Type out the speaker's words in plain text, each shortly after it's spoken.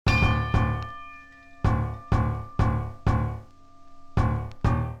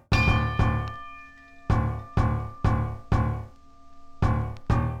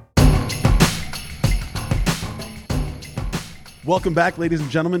Welcome back, ladies and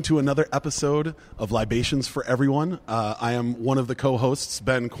gentlemen, to another episode of Libations for Everyone. I am one of the co-hosts,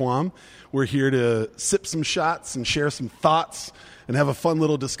 Ben Quam. We're here to sip some shots and share some thoughts and have a fun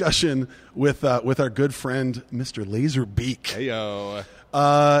little discussion with our good friend, Mr. Laserbeak. Heyo.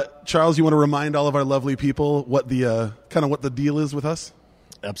 Charles, you want to remind all of our lovely people what the deal is with us?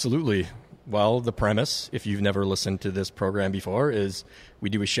 Absolutely. Well, the premise, if you've never listened to this program before, is we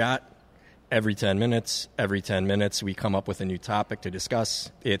do a shot every 10 minutes. Every 10 minutes, we come up with a new topic to discuss.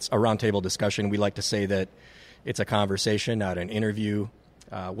 It's a roundtable discussion. We like to say that it's a conversation, not an interview.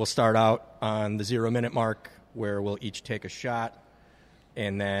 We'll start out on the 0-minute mark where we'll each take a shot,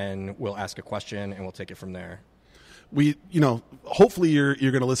 and then we'll ask a question, and we'll take it from there. Hopefully you're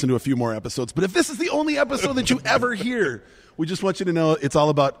going to listen to a few more episodes, but if this is the only episode that you ever hear, we just want you to know it's all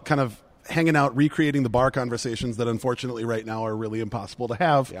about kind of hanging out, recreating the bar conversations that unfortunately right now are really impossible to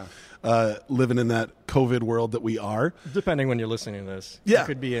have, living in that COVID world that we are. Depending when you're listening to this. Yeah. You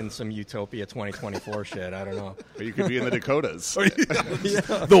could be in some Utopia 2024 shit, I don't know. Or you could be in the Dakotas.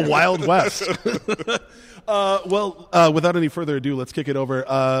 The Wild West. Without any further ado, let's kick it over.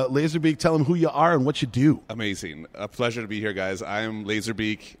 Laserbeak, tell them who you are and what you do. Amazing. A pleasure to be here, guys. I am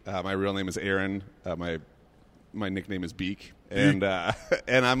Laserbeak. My real name is Aaron. My nickname is Beak. And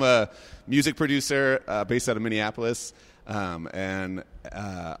I'm a music producer based out of Minneapolis, and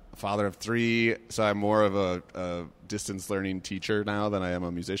father of 3. So I'm more of a distance learning teacher now than I am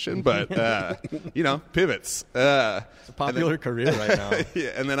a musician. But pivots. It's a popular career right now. Yeah,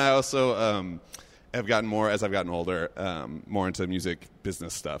 and then I also have gotten more as I've gotten older, more into music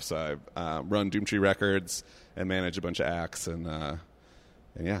business stuff. So I run Doomtree Records and manage a bunch of acts, and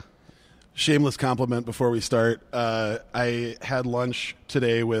yeah. Shameless compliment before we start. I had lunch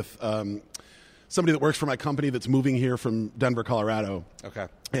today with somebody that works for my company that's moving here from Denver, Colorado. Okay.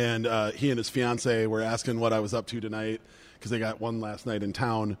 And he and his fiance were asking what I was up to tonight because they got one last night in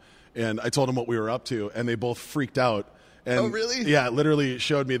town. And I told them what we were up to, and they both freaked out. And, oh, really? Yeah, it literally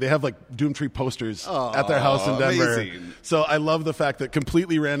showed me. They have like Doomtree posters at their house in Denver. Amazing. So I love the fact that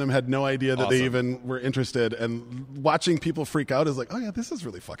completely random, had no idea that they Awesome. even were interested. And watching people freak out is like, oh yeah, this is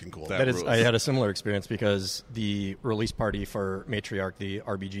really fucking cool. That rules. I had a similar experience because the release party for Matriarch, the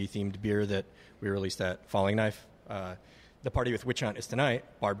RBG-themed beer that we released at Falling Knife, the party with Witch Hunt is tonight.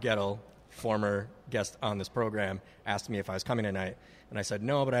 Barb Gettle, former guest on this program, asked me if I was coming tonight. And I said,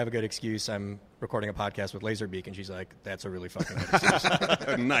 no, but I have a good excuse. I'm recording a podcast with Laserbeak. And she's like, that's a really fucking good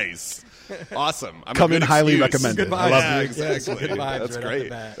excuse. Nice. Awesome. Come in highly recommended. Good vibes. I love Yeah, it. exactly. Good vibes That's right off great. the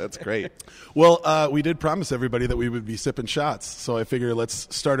bat. That's great. Well, we did promise everybody that we would be sipping shots. So I figure let's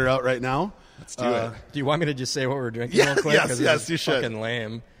start it out right now. Let's do it. Do you want me to just say what we're drinking Yeah, real quick? yes, 'Cause yes, this is you should. fucking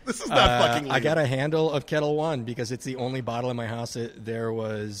lame. This is not fucking lame. I got a handle of Kettle One because it's the only bottle in my house that there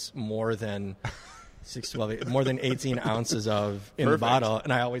was more than 18 ounces of in the Perfect. bottle.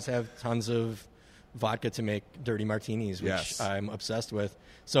 And I always have tons of vodka to make dirty martinis, which Yes. I'm obsessed with.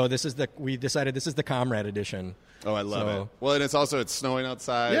 So we decided this is the Comrade edition. Oh, I love it. Well, and it's snowing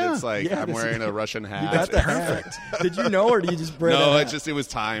outside. Yeah. it's like Yeah, I'm wearing a Russian hat. You got the hat. Did you know, or did you just bring No, it? it was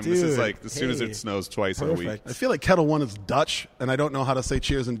time. This is Dude, like as soon as hey. it snows twice in a week. Perfect. I feel like Kettle One is Dutch, and I don't know how to say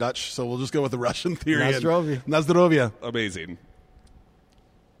cheers in Dutch, so we'll just go with the Russian theory. and- Nazdrovie. Nazdrovia. Amazing.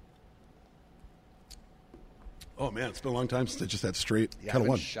 Oh man, it's been a long time since I just had straight Yeah, Kettle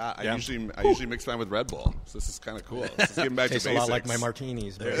One. shot. Yeah. I usually mix mine with Red Bull, so this is kind of cool. This is getting back to Tastes a basics. lot like my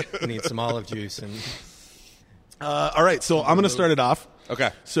martinis, but need some olive juice and All right, so I'm going to start it off. Okay.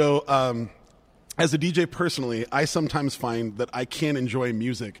 So, as a DJ personally, I sometimes find that I can't enjoy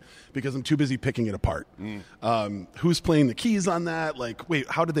music because I'm too busy picking it apart. Who's playing the keys on that? Like, wait,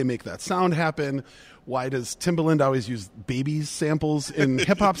 how did they make that sound happen? Why does Timbaland always use babies samples in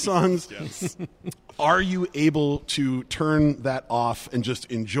hip hop songs? Yes. Are you able to turn that off and just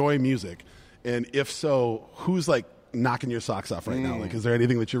enjoy music? And if so, who's like knocking your socks off right now? Like, is there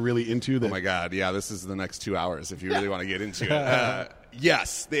anything that you're really into? That Oh my God! Yeah, this is the next 2 hours if you really want to get into it.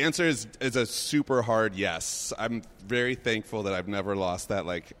 Yes, the answer is a super hard yes. I'm very thankful that I've never lost that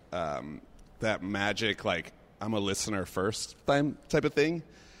that magic I'm a listener first type of thing.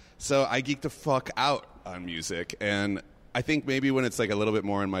 So I geek the fuck out on music, and I think maybe when it's like a little bit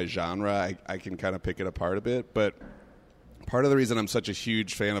more in my genre, I can kind of pick it apart a bit. But part of the reason I'm such a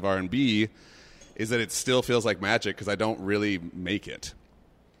huge fan of R&B is that it still feels like magic because I don't really make it.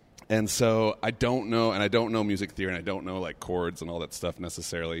 And so I don't know music theory, and I don't know like chords and all that stuff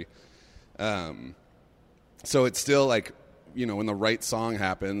necessarily. So it's still like, when the right song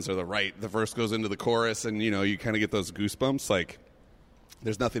happens or the verse goes into the chorus and, you kind of get those goosebumps, like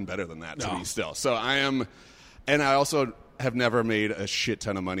there's nothing better than that to me still. So I also have never made a shit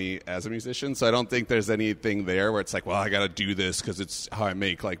ton of money as a musician, so I don't think there's anything there where it's like, well, I got to do this because it's how I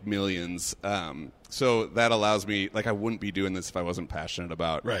make like millions. So that allows me, like, I wouldn't be doing this if I wasn't passionate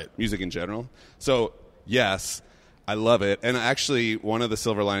about music in general. So yes, I love it. And actually, one of the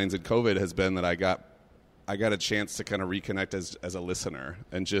silver linings in COVID has been that I got a chance to kind of reconnect as a listener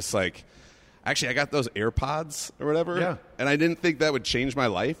and just like. Actually, I got those AirPods or whatever, and I didn't think that would change my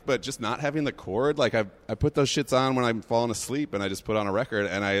life, but just not having the cord, like I put those shits on when I'm falling asleep, and I just put on a record,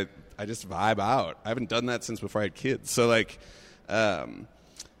 and I just vibe out. I haven't done that since before I had kids, so like,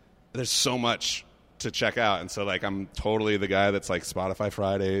 there's so much to check out, and so like I'm totally the guy that's like Spotify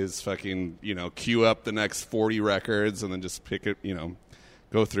Fridays, fucking queue up the next 40 records, and then just pick it,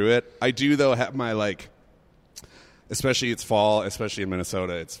 go through it. I do though have my like, especially it's fall, especially in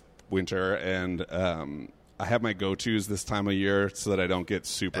Minnesota, it's winter, and I have my go-tos this time of year so that I don't get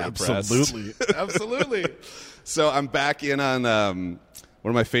super depressed. Absolutely. So I'm back in on one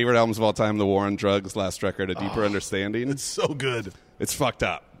of my favorite albums of all time, The War on Drugs' last record, A Deeper Understanding. It's so good. It's fucked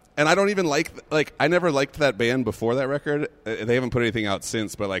up. And I don't even like I never liked that band before that record. They haven't put anything out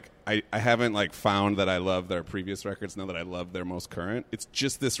since, but like I haven't like found that I love their previous records now that I love their most current. It's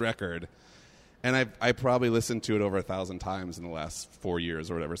just this record. And I probably listened to it over 1,000 times in the last 4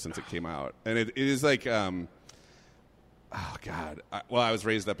 years or whatever since it came out. And it is like, oh, God. I was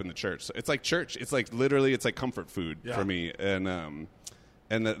raised up in the church. So it's like church. It's like literally, it's like comfort food for me. And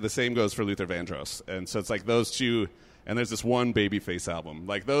the same goes for Luther Vandross. And so it's like those two. And there's this one Babyface album.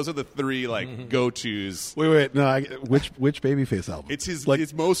 Like those are the three like go-tos. Wait, no. Which Babyface album? It's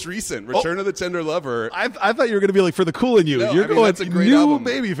his most recent, Return of the Tender Lover. I thought you were going to be like, for the cool in you. No, You're going that's a great new album.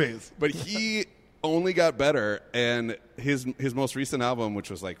 Babyface. But he only got better, and his most recent album,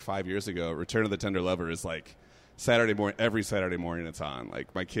 which was like 5 years ago, Return of the Tender Lover, is like Saturday morning. Every Saturday morning, it's on.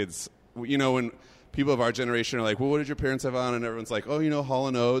 Like my kids, when people of our generation are like, well, what did your parents have on? And everyone's like, oh,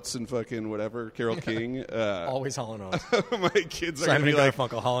 Hall & Oates and fucking whatever, Carole King. Always Hall & Oates. My kids are Simon going to be like,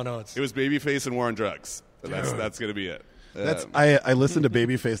 Garfunkel, Hall & Oates. it was Babyface and War on Drugs. That's going to be it. I listened to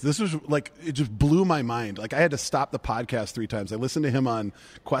Babyface. This was like, it just blew my mind. Like I had to stop the podcast 3 times. I listened to him on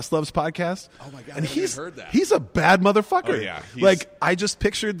Questlove's podcast. Oh my God, and I haven't heard that. He's a bad motherfucker. Oh, yeah, like I just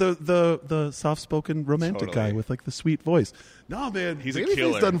pictured the soft-spoken romantic guy with like the sweet voice. No, man, he's a Babyface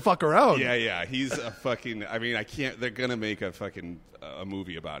killer. doesn't fuck around. Yeah, he's a fucking. I mean, I can't. They're gonna make a fucking a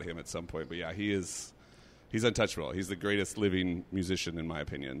movie about him at some point. But yeah, he's untouchable. He's the greatest living musician in my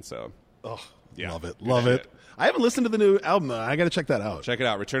opinion. So, yeah, love it. I haven't listened to the new album though. I got to check that out. Check it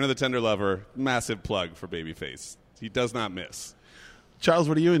out. Return of the Tender Lover. Massive plug for Babyface. He does not miss. Charles,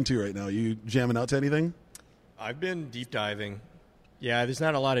 what are you into right now? You jamming out to anything? I've been deep diving. Yeah, there's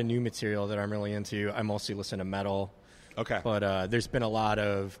not a lot of new material that I'm really into. I mostly listen to metal. Okay. But there's been a lot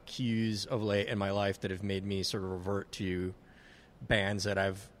of cues of late in my life that have made me sort of revert to bands that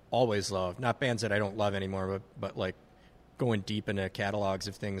I've always loved. Not bands that I don't love anymore, but like going deep into catalogs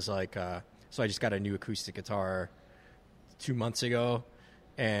of things like... so I just got a new acoustic guitar 2 months ago,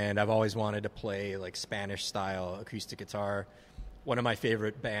 and I've always wanted to play like Spanish-style acoustic guitar. One of my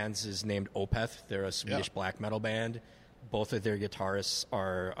favorite bands is named Opeth. They're a Swedish black metal band. Both of their guitarists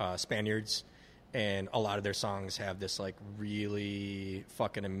are Spaniards. And a lot of their songs have this like really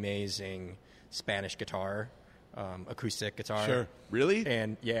fucking amazing Spanish guitar, acoustic guitar. Sure. Really?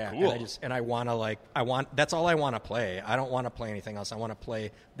 And yeah, cool. and I want to that's all I want to play. I don't want to play anything else. I want to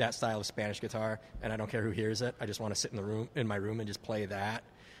play that style of Spanish guitar, and I don't care who hears it. I just want to sit in my room and just play that.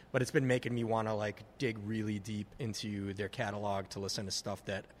 But it's been making me want to like dig really deep into their catalog to listen to stuff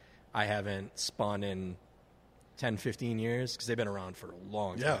that I haven't spun in 10, 15 years because they've been around for a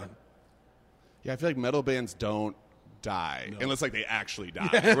long time. Yeah, I feel like metal bands don't die unless like they actually die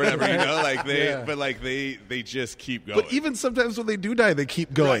or whatever, like they just keep going. But even sometimes when they do die, they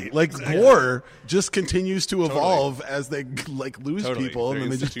keep going. Right. Like War just continues to evolve as they like lose people, They're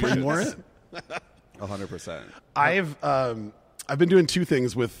and then they just bring more in. 100%. I've been doing 2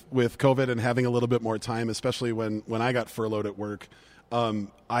 things with COVID and having a little bit more time, especially when I got furloughed at work.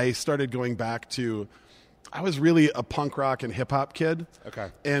 I started going back to. I was really a punk rock and hip hop kid. Okay.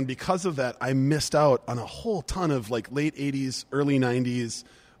 And because of that, I missed out on a whole ton of like late 80s, early 90s,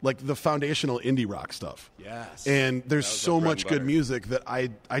 like the foundational indie rock stuff. Yes. And there's so much good music that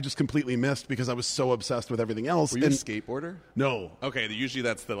I just completely missed because I was so obsessed with everything else. Were you a skateboarder? No. Okay, usually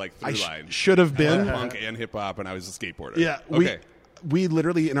that's the like through line. Should have been. Punk and hip hop, and I was a skateboarder. Yeah. Okay. We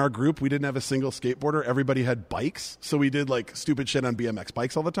literally, in our group, we didn't have a single skateboarder. Everybody had bikes. So we did like stupid shit on BMX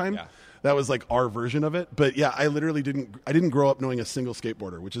bikes all the time. Yeah. That was like our version of it. But yeah, I literally didn't grow up knowing a single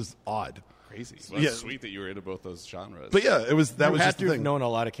skateboarder, which is odd. crazy. Well, that's Yeah. sweet that you were into both those genres. But yeah, that was You just had the to have thing. known a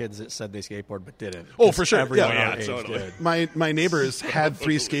lot of kids that said they skateboard but didn't. Oh, Just for sure. Everyone Yeah. our age Totally. did. My neighbors had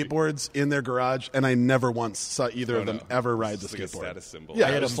 3 skateboards in their garage, and I never once saw either of them no. ever ride the It's like a skateboard. status symbol. Yeah,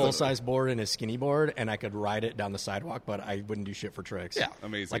 I had a just full size board and a skinny board, and I could ride it down the sidewalk, but I wouldn't do shit for tricks. Yeah.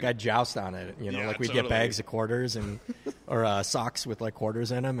 Amazing. Like I'd joust on it, Yeah, like we'd totally. get bags of quarters and or socks with like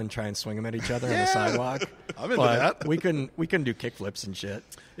quarters in them and try and swing them at each other on the sidewalk. I'm into But that. we couldn't do kickflips and shit.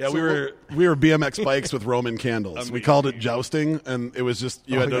 Yeah, we were BMX bikes with Roman candles. We called it jousting, and it was just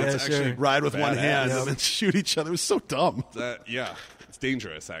you had to yeah, sure. ride with one Badass. hand Yeah. and then shoot each other. It was so dumb. Yeah, it's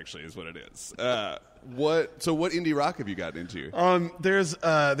dangerous. Actually, is what it is. What indie rock have you gotten into? There's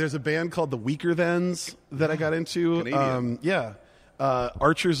a band called the Weaker Thens that I got into. Canadian.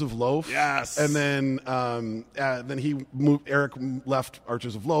 Archers of Loaf. Yes. And then he moved. Eric left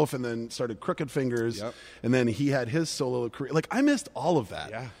Archers of Loaf and then started Crooked Fingers. Yep. And then he had his solo career. Like I missed all of that.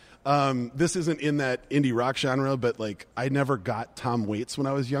 Yeah. This isn't in that indie rock genre, but like I never got Tom Waits when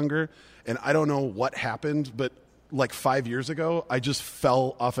I was younger, and I don't know what happened, but like 5 years ago, I just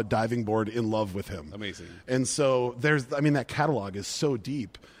fell off a diving board in love with him. Amazing. And so that catalog is so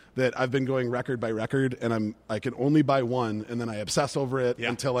deep that I've been going record by record, and I can only buy one, and then I obsess over it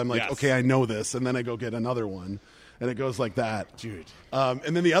until I'm like, Yes. okay, I know this, and then I go get another one, and it goes like that. Dude.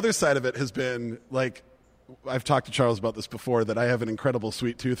 And then the other side of it has been like, I've talked to Charles about this before, that I have an incredible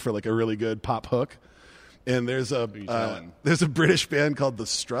sweet tooth for like a really good pop hook, and there's a British band called the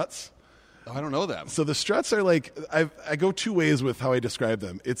Struts. Oh, I don't know them. So the Struts are like, I go 2 ways with how I describe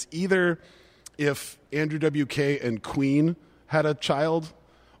them. It's either if Andrew WK and Queen had a child,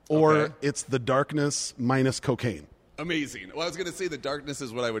 or Okay. it's The Darkness minus cocaine. Amazing. Well, I was going to say the darkness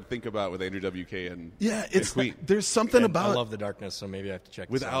is what I would think about with Andrew WK and It's Queen. there's something I about love the darkness, so maybe I have to check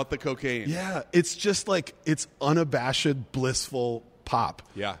this out. Without the cocaine. Yeah, it's just like it's unabashed, blissful pop.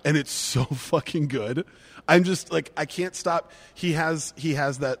 Yeah. And it's so fucking good. I'm just like I can't stop. He has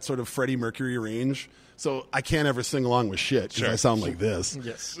that sort of Freddie Mercury range, so I can't ever sing along with shit because I sound like this.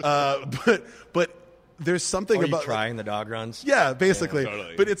 Yes. But there's something Are you about trying the dog runs? Yeah, basically. Yeah,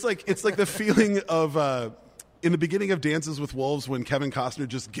 totally. But it's like the feeling of in the beginning of Dances with Wolves when Kevin Costner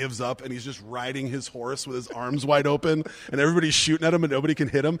just gives up and he's just riding his horse with his arms wide open and everybody's shooting at him and nobody can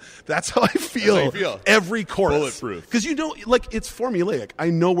hit him. That's how I feel, how you feel. every chorus. Bulletproof. Because like it's formulaic.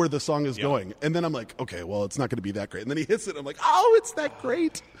 I know where the song is going. And then I'm like, okay, well, it's not going to be that great. And then he hits it. And I'm like, oh, it's that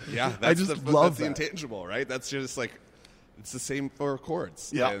great. Yeah. I just love the that. intangible, right? That's just like, it's the same 4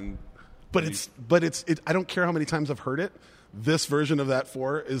 chords. Yeah. And But it's I don't care how many times I've heard it. This version of that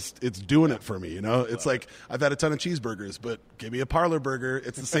 4 it's doing it for me. You know, it's like I've had a ton of cheeseburgers, but give me a parlor burger.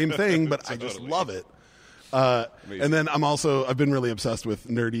 It's the same thing, but I just Totally. love it. And then I've been really obsessed with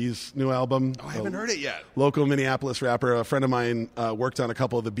Nerdy's new album. I haven't heard it yet. Local Minneapolis rapper. A friend of mine worked on a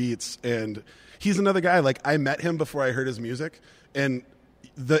couple of the beats, and he's another guy. Like I met him before I heard his music, and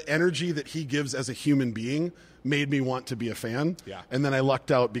the energy that he gives as a human being made me want to be a fan. Yeah. And then I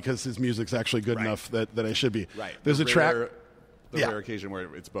lucked out because his music's actually good Right. enough that I should be. Right. There's a track. The rare occasion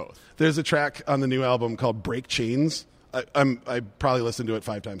where it's both. There's a track on the new album called "Break Chains." I probably listened to it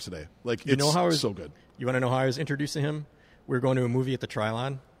 5 times today. Like it's so good. You want to know how I was introduced to him? We were going to a movie at the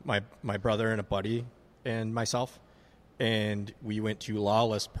Trilon, my brother and a buddy and myself, and we went to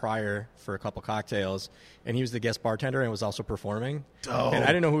Lawless prior for a couple cocktails, and he was the guest bartender and was also performing. Oh. And I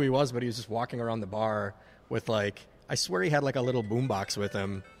didn't know who he was, but he was just walking around the bar with I swear he had like a little boombox with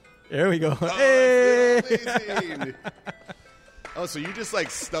him. There we go. Hey! Amazing. Oh, so you just like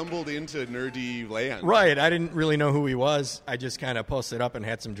stumbled into nerdy land. Right. I didn't really know who he was. I just kind of posted up and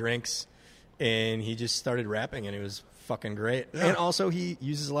had some drinks, and he just started rapping, and it was fucking great. Yeah. And also, he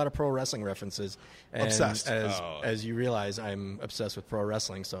uses a lot of pro wrestling references. And Obsessed. As you realize, I'm obsessed with pro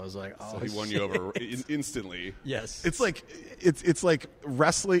wrestling, so I was like, oh, So he won you over instantly. yes. It's like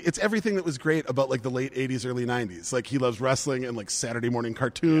wrestling. It's everything that was great about like the late 80s, early 90s. Like he loves wrestling and like Saturday morning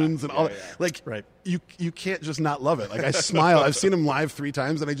cartoons and all that. yeah. Like Right. you can't just not love it. Like I smile. I've seen him live 3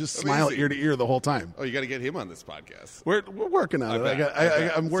 times and I just smile Amazing. ear to ear the whole time. Oh, you got to get him on this podcast. We're working on it. I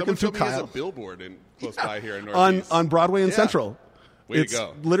bet. I'm working Someone through told me he has Kyle a billboard close by here in on Northeast. on Broadway and Yeah. Central. Way it's to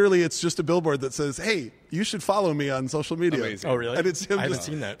go. literally it's just a billboard that says, "Hey, you should follow me on social media." Amazing. Oh, really? And it's him I haven't just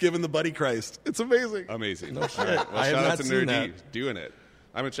seen that. giving the buddy Christ. It's amazing. Amazing. No shit. All right. Well, I have shout out not to seen Nerdy that. doing it.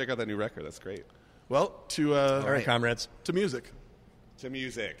 I'm going to check out that new record. That's great. Well, to All right, comrades. to music. To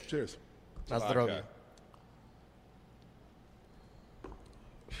music. Cheers. That's the Vodka. droga.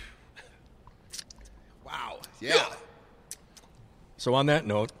 Wow. Yeah. So on that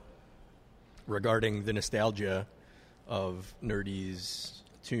note, regarding the nostalgia of Nerdy's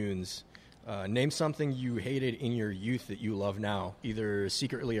tunes, name something you hated in your youth that you love now, either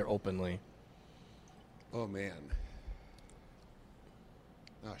secretly or openly. Oh, man.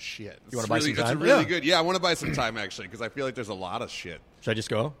 Oh, shit. You want to buy some time? That's really good. Yeah, I want to buy some time, actually, because I feel like there's a lot of shit. Should I just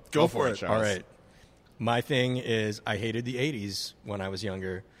go? Go for it, Charles. All right. My thing is I hated the 80s when I was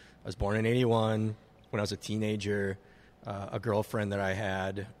younger. I was born in 81. When I was a teenager, a girlfriend that I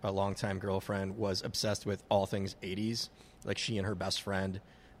had, a longtime girlfriend, was obsessed with all things 80s. Like, she and her best friend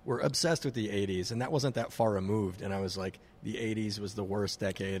were obsessed with the 80s, and that wasn't that far removed. And I was like, the 80s was the worst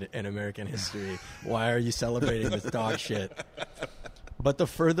decade in American history. Why are you celebrating this dog shit? But the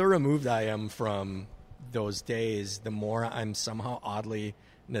further removed I am from those days, the more I'm somehow oddly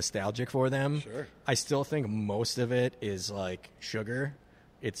nostalgic for them. Sure. I still think most of it is like sugar.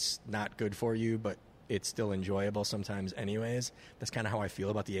 It's not good for you, but it's still enjoyable sometimes anyways. That's kind of how I feel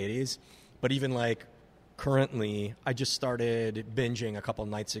about the 80s. But even like currently, I just started binging a couple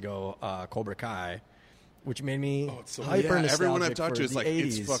nights ago Cobra Kai, which made me hyper nostalgic. Everyone I've talked to is the like,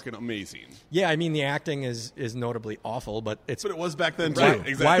 80s. it's fucking amazing. Yeah, I mean, the acting is notably awful, but it's... But it was back then, too. Right,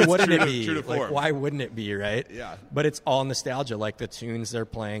 exactly. Why It's wouldn't true it to- be? true to Like, form. why wouldn't it be, right? Yeah. But it's all nostalgia, like the tunes they're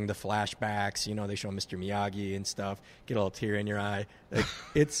playing, the flashbacks, you know, they show Mr. Miyagi and stuff, get a little tear in your eye. Like,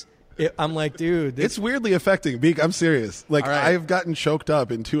 I'm like, dude, It's weirdly affecting. Beak, I'm serious. Like, All right. I've gotten choked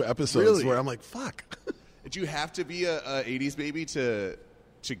up in 2 episodes Really? where I'm like, fuck. Did you have to be a 80s baby to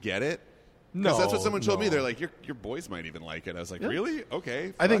get it? 'Cause No, that's what someone told me. no. They're like, your boys might even like it. I was like, really?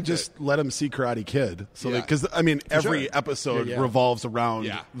 Okay. I think fuck just it. let them see Karate Kid. So, Yeah. because I mean, every sure. episode Yeah. revolves around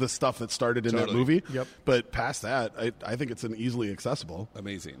Yeah. the stuff that started in that Totally. movie. Yep. But past that, I think it's an easily accessible.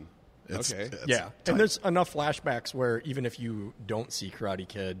 Amazing. It's- Okay. it's yeah. tight. And there's enough flashbacks where even if you don't see Karate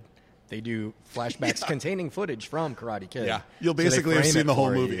Kid, they do flashbacks containing footage from Karate Kid. Yeah. You'll So they basically have frame seen it the whole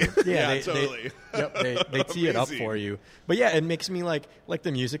for movie. you. Yeah, they, totally. They tee it up Amazing. for you. But yeah, it makes me like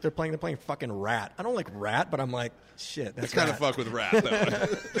the music they're playing fucking Rat. I don't like Rat, but I'm like, shit, that's Kind of Rat. fuck with Rat,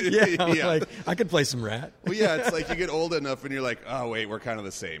 though. Yeah, I'm like, I could play some Rat. Well, yeah, it's like you get old enough and you're like, oh, wait, we're kind of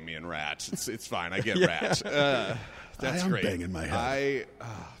the same, me and Rat. It's fine. I get Rat. That's I am great. banging my head.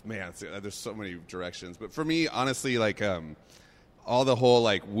 Man, there's so many directions. But for me, honestly, like all the whole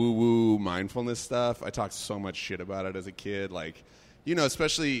like woo-woo mindfulness stuff, I talked so much shit about it as a kid. Like, you know,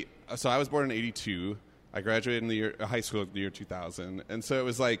 especially, so I was born in 82. I graduated in the high school in the year 2000. And so it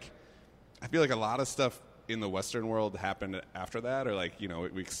was like, I feel like a lot of stuff in the Western world happened after that, or like, you know,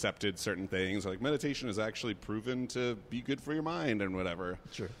 we accepted certain things. Like meditation is actually proven to be good for your mind and whatever.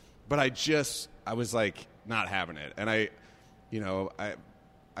 Sure. But I was like not having it. And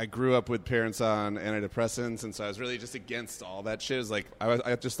I grew up with parents on antidepressants, and so I was really just against all that shit. It was like,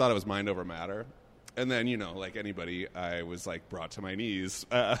 I just thought it was mind over matter. And then, you know, like anybody, I was like brought to my knees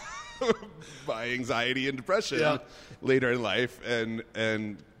by anxiety and depression later in life,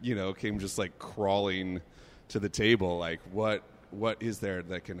 and you know, came just like crawling to the table, like what is there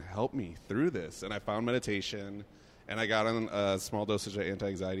that can help me through this? And I found meditation, and I got on a small dosage of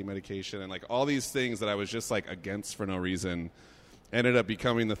anti-anxiety medication, and like all these things that I was just like against for no reason ended up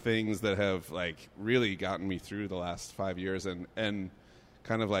becoming the things that have like really gotten me through the last 5 years, and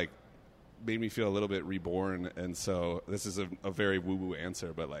kind of like made me feel a little bit reborn. And so this is a very woo-woo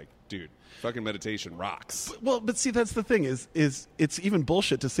answer, but like, dude, fucking meditation rocks. Well, but see, that's the thing is it's even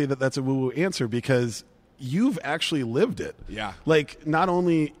bullshit to say that that's a woo-woo answer because you've actually lived it. Yeah. Like, not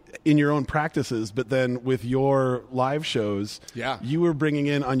only in your own practices, but then with your live shows, Yeah. you were bringing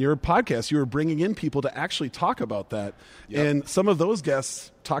in, on your podcast, you were bringing in people to actually talk about that. Yep. And some of those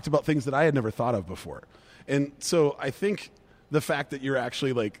guests talked about things that I had never thought of before. And so I think the fact that you're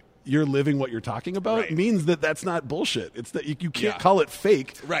actually like, you're living what you're talking about Right. means that that's not bullshit. It's that you can't Yeah. call it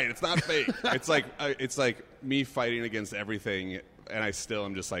fake. Right, it's not fake. It's like me fighting against everything, and I still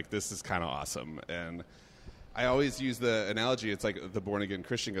am just like, this is kind of awesome. And I always use the analogy, it's like the born again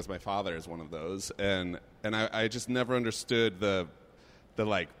Christian, because my father is one of those, and I just never understood the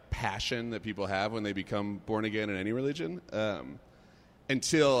like passion that people have when they become born again in any religion.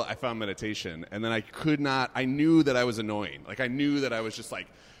 Until I found meditation, and then I knew that I was annoying. Like, I knew that I was just like,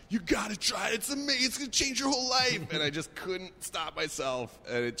 you gotta try it, it's amazing, it's gonna change your whole life. And I just couldn't stop myself.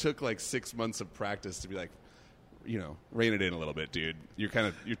 And it took like 6 months of practice to be like, you know, rein it in a little bit, dude. You're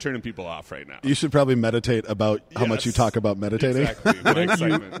turning people off right now. You should probably meditate about how much you Yes. talk about meditating. Exactly. My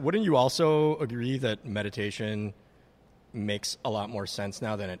excitement. Wouldn't you also agree that meditation makes a lot more sense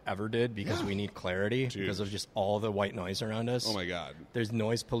now than it ever did because we need clarity because of just all the white noise around us? Oh my God. There's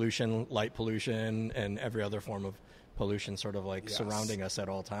noise pollution, light pollution, and every other form of pollution sort of like surrounding us at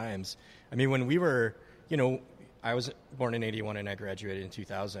all times. I mean, when we were, you know, I was born in 81 and I graduated in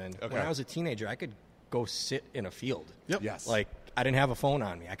 2000. Okay. When I was a teenager, I could go sit in a field. Yep. Yes. Like, I didn't have a phone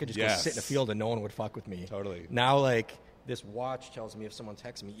on me. I could just go Yes. sit in a field and no one would fuck with me. Totally. Now, like, this watch tells me if someone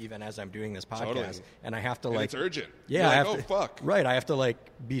texts me even as I'm doing this podcast, Totally. and I have to And like it's urgent. Yeah, You're I like, have oh, to, fuck. Right, I have to like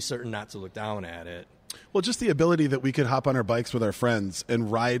be certain not to look down at it. Well, just the ability that we could hop on our bikes with our friends and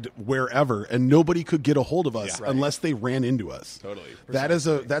ride wherever, and nobody could get a hold of us Yeah. Right. unless they ran into us. Totally.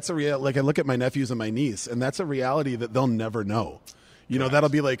 That's a real. Like I look at my nephews and my niece, and that's a reality that they'll never know. You know, that'll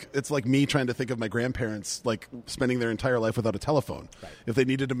be like, it's like me trying to think of my grandparents, like spending their entire life without a telephone. Right. If they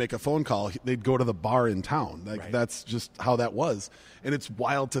needed to make a phone call, they'd go to the bar in town. Like that's just how that was. And it's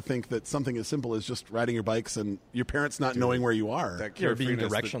wild to think that something as simple as just riding your bikes and your parents not knowing where you are. That You're being carefreeness,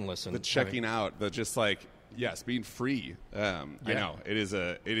 directionless the and- checking out, the just like, yes, being free. I know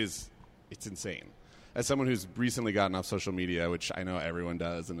it's insane. As someone who's recently gotten off social media, which I know everyone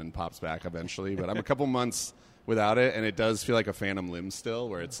does, and then pops back eventually, but I'm a couple months without it, and it does feel like a phantom limb still,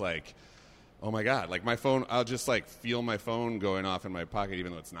 where it's like, oh my god, like my phone, I'll just like feel my phone going off in my pocket,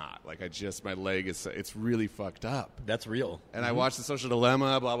 even though it's not. Like my leg is, it's really fucked up. That's real. And I watched The Social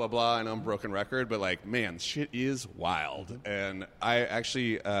Dilemma, blah, blah, blah. I know I'm a broken record, but, like, man, shit is wild. And I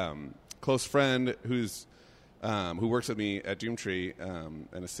actually, close friend who works with me at Doomtree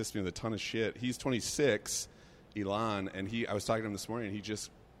and assists me with a ton of shit, he's 26, Elon, and I was talking to him this morning, and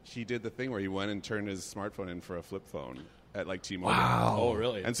he did the thing where he went and turned his smartphone in for a flip phone at, like, T-Mobile. Wow. Oh,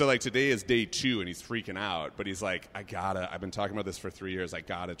 really? And so, like, today is day 2, and he's freaking out. But he's like, I've been talking about this for 3 years. I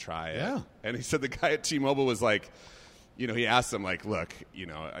gotta try it. Yeah. And he said the guy at T-Mobile was like, you know, he asked him, like, look, you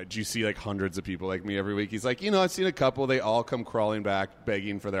know, do you see, like, hundreds of people like me every week? He's like, you know, I've seen a couple. They all come crawling back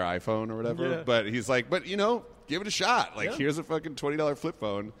begging for their iPhone or whatever. Yeah. But he's like, but, you know, give it a shot. Like, Yeah. here's a fucking $20 flip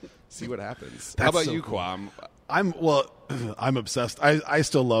phone. See what happens. How That's about so you, cool. Quam? I'm obsessed. I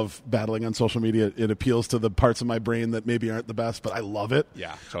still love battling on social media. It appeals to the parts of my brain that maybe aren't the best, but I love it.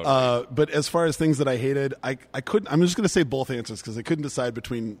 Yeah, totally. But as far as things that I hated, I couldn't. I'm just going to say both answers because I couldn't decide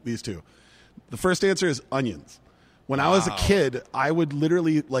between these two. The first answer is onions. When I was a kid, I would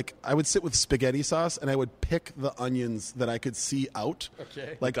literally I would sit with spaghetti sauce and I would pick the onions that I could see out.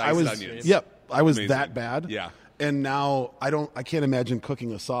 Okay. Like Diced I was, onions. yep, I was Amazing. that bad. Yeah. And now I can't imagine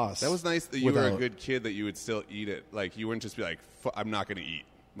cooking a sauce. That was nice that you were a without- good kid that you would still eat it. Like, you wouldn't just be like, I'm not going to eat,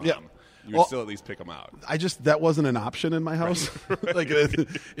 Mom. Yeah. You would Well, still at least pick them out. that wasn't an option in my house. Like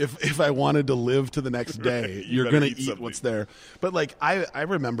if I wanted to live to the next day, You you're better going eat to eat something. what's there. But like I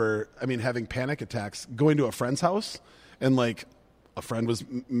remember, having panic attacks going to a friend's house and like a friend was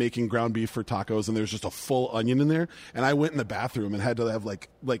making ground beef for tacos and there was just a full onion in there and I went in the bathroom and had to have like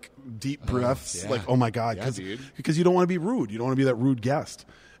deep breaths, yeah. like, oh my God, Yeah, dude. because you don't want to be rude. You don't want to be that rude guest.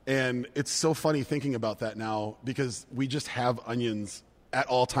 And it's so funny thinking about that now because we just have onions at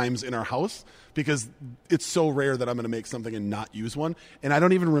all times in our house because it's so rare that I'm going to make something and not use one. And I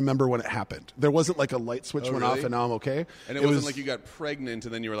don't even remember when it happened. There wasn't like a light switch went off really? and now I'm okay. And it wasn't like you got pregnant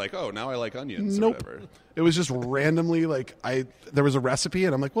and then you were like, oh, now I like onions or Nope. whatever. It was just randomly there was a recipe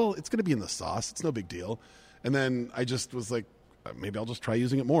and I'm like, well, it's going to be in the sauce. It's no big deal. And then I just was like, maybe I'll just try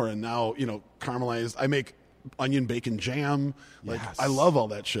using it more. And now, caramelized, I make onion bacon jam. Yes. I love all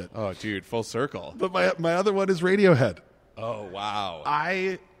that shit. Oh, dude, full circle. But my other one is Radiohead. Oh, wow.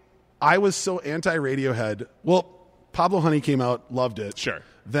 I was so anti Radiohead. Well, Pablo Honey came out, loved it. Sure.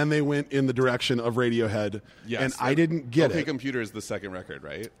 Then they went in the direction of Radiohead, Yes, and I didn't get OK it. Computer is the second record,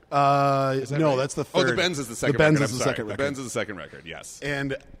 right? No, right? that's the third. Oh, the Benz is the second The Benz record. is I'm the sorry. second The record. Benz is the second record, yes.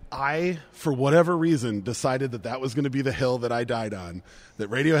 And I, for whatever reason, decided that was going to be the hill that I died on. That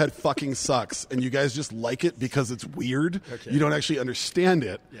Radiohead fucking sucks, and you guys just like it because it's weird. Okay. You don't actually understand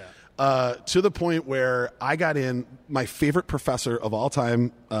it. Yeah. To the point where I got in my favorite professor of all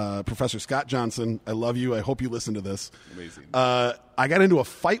time, Professor Scott Johnson. I love you. I hope you listen to this. Amazing. I got into a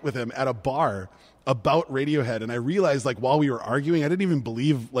fight with him at a bar about Radiohead, and I realized while we were arguing, I didn't even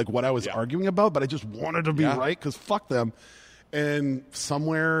believe what I was arguing about, but I just wanted to be Yeah. right because fuck them. And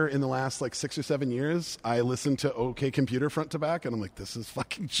somewhere in the last 6 or 7 years, I listened to OK Computer front to back, and I'm like, this is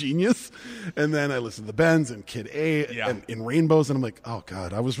fucking genius. And then I listened to the Benz and Kid A Yeah. and In Rainbows, and I'm like, oh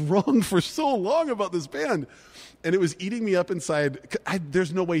God, I was wrong for so long about this band. And it was eating me up inside.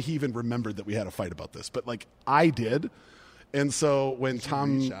 There's no way he even remembered that we had a fight about this, but I did. And so when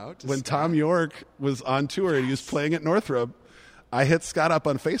reach out to Scott? Tom York was on tour and he was playing at Northrop, I hit Scott up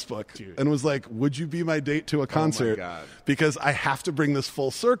on Facebook and was like, would you be my date to a concert? God. Because I have to bring this full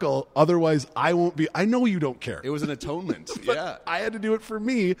circle. Otherwise, I won't be. I know you don't care. It was an atonement. But Yeah. I had to do it for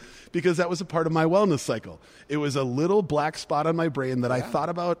me because that was a part of my wellness cycle. It was a little black spot on my brain that I thought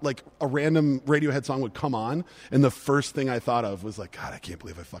about, a random Radiohead song would come on, and the first thing I thought of was God, I can't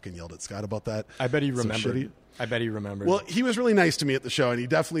believe I fucking yelled at Scott about that. I bet he So remembered. shitty. I bet he remembered. Well, he was really nice to me at the show, and he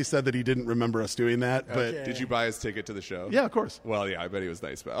definitely said that he didn't remember us doing that. But Okay. Did you buy his ticket to the show? yeah, of course. Well, yeah, I bet he was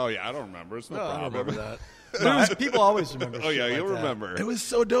nice, but I don't remember. It's no I problem. don't remember that. No, people always remember. Oh yeah, shit you'll like that. remember. It was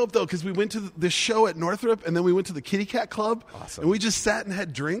so dope though because we went to this show at Northrop and then we went to the Kitty Cat Club. Awesome. And we just sat and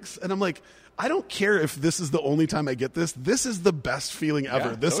had drinks and I'm like, I don't care if this is the only time I get this. This is the best feeling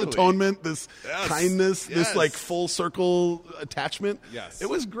ever. Yeah, this totally. atonement, this Yes. kindness, this Yes. like full circle attachment. Yes. It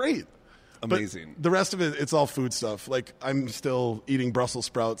was great. Amazing. But the rest of it, it's all food stuff. Like I'm still eating Brussels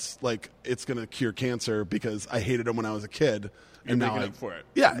sprouts like it's going to cure cancer because I hated them when I was a kid. You're and now making I- up for it.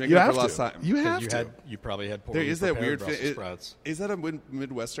 Yeah, You're making you up have for to. lost time. You have to. You probably had There poorly is that prepared weird Brussels thing. sprouts. Is that a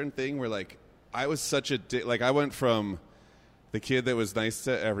Midwestern thing where like I was such a like I went from the kid that was nice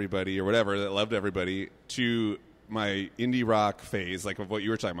to everybody or whatever that loved everybody to my indie rock phase, like of what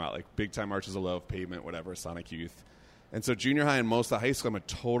you were talking about, like Big Time Marches of Love, Pavement, whatever, Sonic Youth. And so junior high and most of high school, I'm a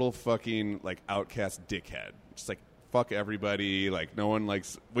total fucking like outcast dickhead. Just like fuck everybody, like no one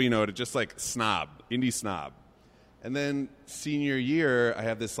likes, to just like snob, indie snob. And then senior year, I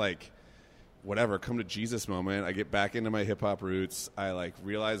have this like whatever come to Jesus moment. I get back into my hip hop roots. I like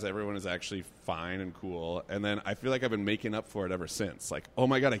realize everyone is actually fine and cool. And then I feel like I've been making up for it ever since. Like, oh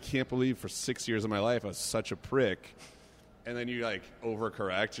my God, I can't believe for 6 years of my life I was such a prick. And then you like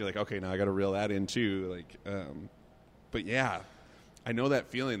overcorrect. You're like, okay, now I got to reel that in too. Like, but yeah, I know that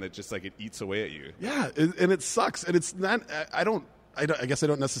feeling that just like it eats away at you. Yeah, and it sucks. And it's not. I guess I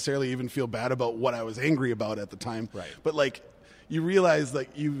don't necessarily even feel bad about what I was angry about at the time. Right. But like, you realize like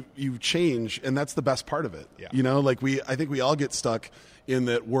you change, and that's the best part of it. Yeah. Like I think we all get stuck in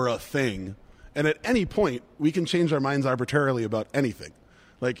that we're a thing, and at any point we can change our minds arbitrarily about anything.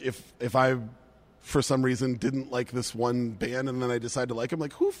 Like if I, for some reason, didn't like this one band and then I decide to like them,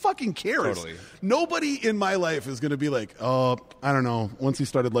 like who fucking cares? Totally. Nobody in my life is going to be like, oh, I don't know. Once he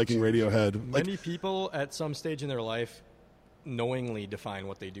started liking Radiohead, like Many people at some stage in their life knowingly define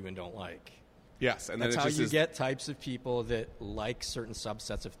what they do and don't like. Yes, and then That's it how just you is, get types of people that like certain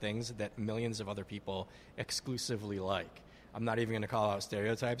subsets of things that millions of other people exclusively like. I'm not even going to call out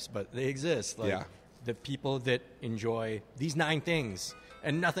stereotypes, but they exist. Like Yeah. the people that enjoy these 9 things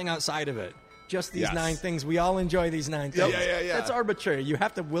and nothing outside of it. Just these Yes. 9 things. We all enjoy these 9 things. Yeah. That's arbitrary. You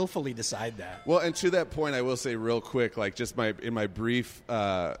have to willfully decide that. Well, and to that point, I will say real quick, like just in my brief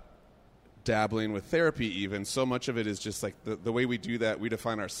dabbling with therapy, even so much of it is just like the way we do that. We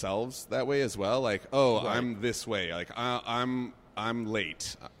define ourselves that way as well. Like, oh, Right. I'm this way. Like, I'm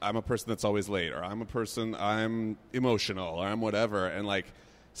late. I'm a person that's always late, or I'm a person I'm emotional, or I'm whatever. And like,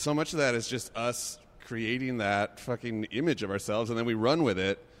 so much of that is just us creating that fucking image of ourselves, and then we run with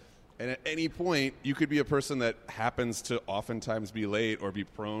it. And at any point, you could be a person that happens to oftentimes be late or be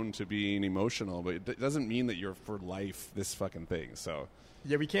prone to being emotional, but it doesn't mean that you're for life this fucking thing. So,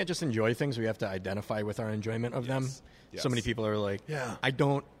 Yeah, we can't just enjoy things. We have to identify with our enjoyment of them. Yes. So many people are like, Yeah. I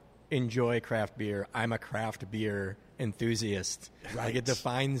don't enjoy craft beer. I'm a craft beer enthusiast. Like it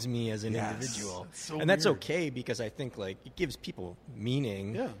defines me as an Yes. individual. That's so and that's weird. okay because I think like it gives people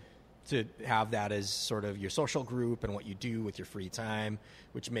meaning. Yeah. To have that as sort of your social group and what you do with your free time,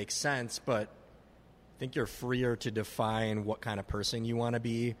 which makes sense, but I think you're freer to define what kind of person you want to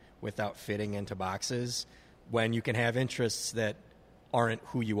be without fitting into boxes when you can have interests that aren't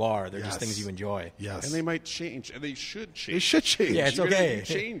who you are. They're just Yes. things you enjoy. yes, and they might change, and they should change. They should change. Yeah, it's You're okay. gonna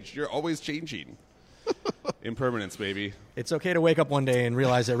change. You're always changing. Impermanence, baby. It's okay to wake up one day and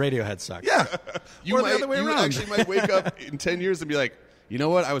realize that Radiohead sucks. Yeah, You or might, the other way you around. actually might wake up in 10 years and be like, you know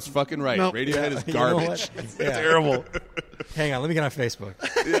what? I was fucking right. No. Radiohead is You know what? garbage. Yeah. Terrible. Hang on, let me get on Facebook.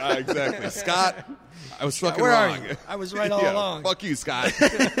 Yeah, exactly. Scott, I was fucking Where wrong. are you? I was right all Yeah, along. Fuck you, Scott.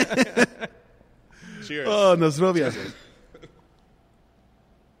 Cheers. Oh, Nostrovia.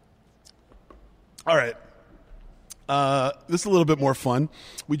 All right. This is a little bit more fun.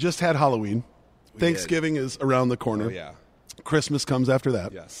 We just had Halloween. Thanksgiving is around the corner. Oh, yeah. Christmas comes after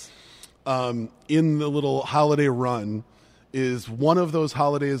that. Yes. In the little holiday run, is one of those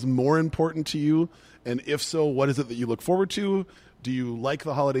holidays more important to you? And if so, what is it that you look forward to? Do you like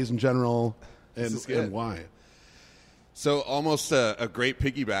the holidays in general? This And, is good. and why? So almost a great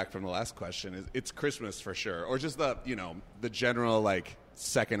piggyback from the last question is it's Christmas for sure, or just the general like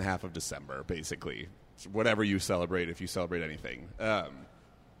second half of December, basically. Whatever you celebrate, if you celebrate anything.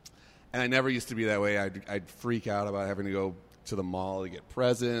 And I never used to be that way. I'd freak out about having to go to the mall to get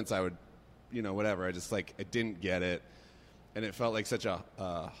presents. I would, whatever. I just I didn't get it, and it felt like such a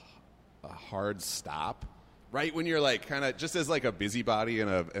hard stop. Right when you're like kind of just as like a busybody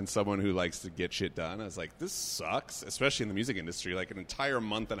and someone who likes to get shit done, I was like, this sucks, especially in the music industry. Like an entire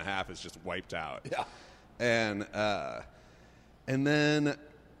month and a half is just wiped out. Yeah. And then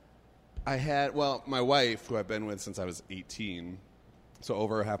I had my wife, who I've been with since I was 18, so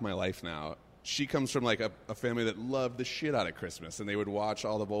over half my life now. she comes from like a family that loved the shit out of Christmas, and they would watch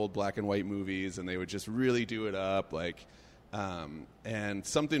all the old black and white movies, and they would just really do it up, like. And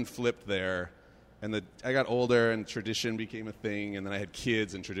something flipped there, and I got older, and tradition became a thing, and then I had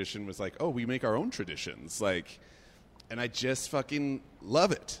kids, and tradition was like, oh, we make our own traditions, like, and I just fucking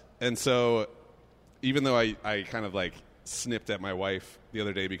love it. And so, even though I kind of like snipped at my wife the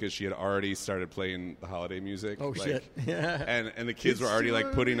other day because she had already started playing the holiday music. Oh, like, shit. Yeah. And the kids were already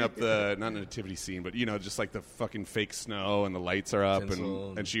like putting up the, not nativity scene, but just like the fucking fake snow and the lights are up,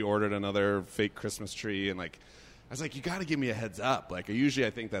 and she ordered another fake Christmas tree, and like, I was like, you got to give me a heads up. Like, I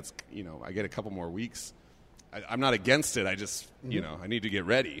think that's, I get a couple more weeks. I'm not against it. I just, I need to get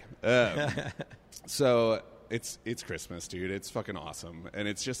ready. So it's Christmas, dude. It's fucking awesome. And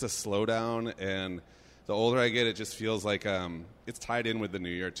it's just a slowdown, and the older I get, it just feels like it's tied in with the new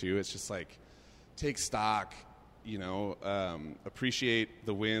year, too. It's just like, take stock, appreciate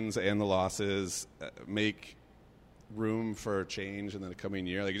the wins and the losses, make room for change in the coming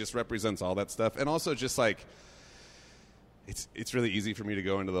year. Like, it just represents all that stuff. And also just like, it's really easy for me to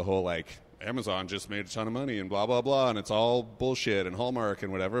go into the whole, like, Amazon just made a ton of money and blah, blah, blah, and it's all bullshit and Hallmark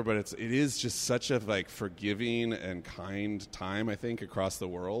and whatever, but it is just such a, like, forgiving and kind time, I think, across the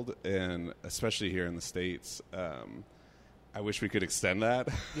world, and especially here in the States. I wish we could extend that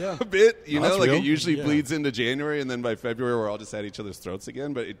a bit, like real. It usually bleeds into January, and then by February we're all just at each other's throats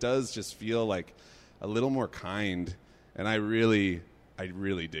again, but it does just feel like a little more kind, and I really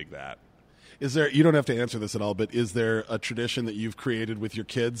dig that. Is there, you don't have to answer this at all, but is there a tradition that you've created with your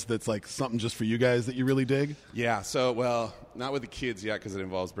kids that's like something just for you guys that you really dig? Yeah, so, well, not with the kids yet because it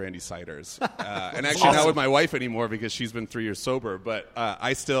involves brandy ciders. And actually not with my wife anymore because she's been 3 years sober, but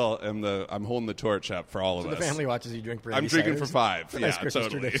I still am I'm holding the torch up for all of us. The family watches you drink brandy ciders? I'm drinking for 5. Nice Christmas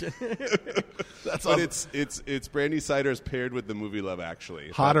tradition. That's but it's brandy ciders paired with the movie Love Actually.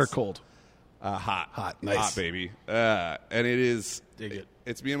 Hot or cold? Hot. Nice. Hot, baby. And it is... Dig it.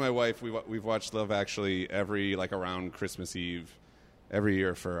 It's me and my wife. We've watched Love Actually around Christmas Eve every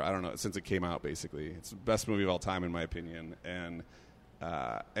year for, I don't know, since it came out, basically. It's the best movie of all time, in my opinion.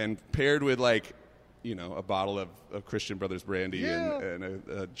 And paired with, like, a bottle of Christian Brothers brandy and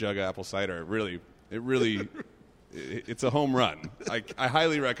a jug of apple cider. It's a home run. I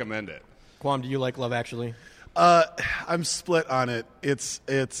highly recommend it. Quam, do you like Love Actually? I'm split on it. It's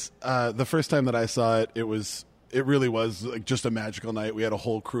the first time that I saw it, it really was like just a magical night. We had a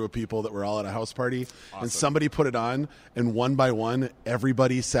whole crew of people that were all at a house party, and somebody put it on, and one by one,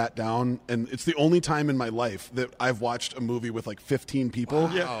 everybody sat down. And it's the only time in my life that I've watched a movie with like 15 people,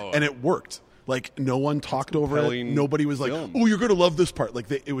 and it worked. Like, no one talked over it. Nobody was like, "Oh, you're going to love this part."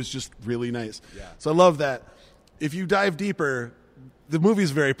 Like, it was just really nice. Yeah. So I love that. If you dive deeper, the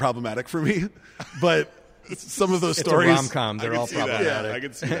movie's very problematic for me, but. Some of those stories, it's a rom-com. They're all problematic. Yeah, I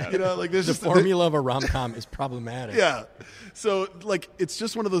can see that. Like there's the formula of a rom-com is problematic. Yeah, so like it's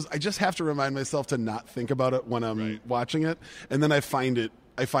just one of those. I just have to remind myself to not think about it when I'm watching it, and then I find it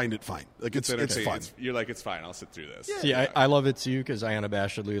fine. Like it's fun. You're like, it's fine. I'll sit through this. See, I love it too because I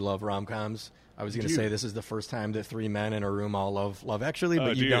unabashedly love rom-coms. I was going to say this is the first time that 3 men in a room all love Actually,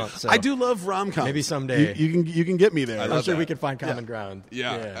 but you don't. So I do love rom-coms. Maybe someday you can get me there. I'm sure we can find common ground.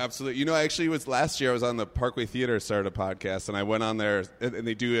 Yeah, absolutely. Actually, it was last year I was on the Parkway Theater, started a podcast, and I went on there, and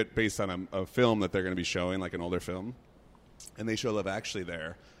they do it based on a film that they're going to be showing, like an older film, and they show Love Actually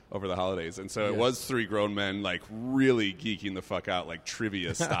there over the holidays. And so it was 3 grown men, like, really geeking the fuck out, like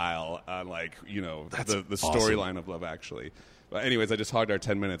trivia style on, like, the storyline of Love Actually. But anyways, I just hogged our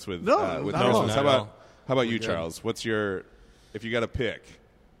 10 minutes with Christmas. How about you, Charles? What's your, if you got to pick,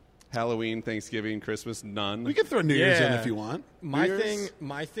 Halloween, Thanksgiving, Christmas, none? We can throw New Year's in if you want.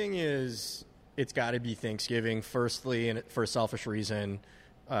 My thing is, it's got to be Thanksgiving. Firstly, and for a selfish reason,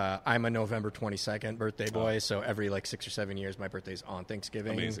 I'm a November 22nd birthday boy, so every like 6 or 7 years, my birthday's on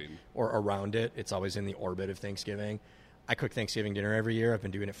Thanksgiving. Amazing. Or around it. It's always in the orbit of Thanksgiving. I cook Thanksgiving dinner every year. I've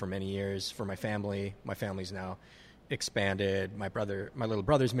been doing it for many years for my family. My family's now expanded. My little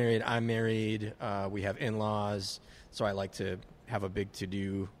brother's married. I'm married. We have in-laws, so I like to have a big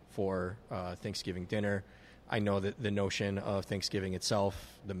to-do for Thanksgiving dinner. I know that the notion of Thanksgiving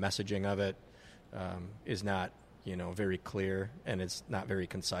itself, the messaging of it, is not very clear, and it's not very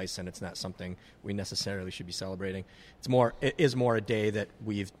concise, and it's not something we necessarily should be celebrating. It is more a day that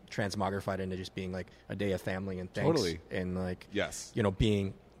we've transmogrified into just being like a day of family and thanks. Totally. And like, yes,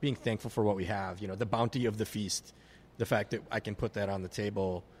 being thankful for what we have, the bounty of the feast, the fact that I can put that on the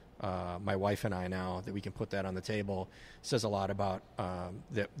table, my wife and I now, that we can put that on the table, says a lot about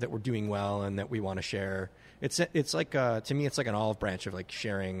that we're doing well and that we want to share. It's like, to me, it's like an olive branch of like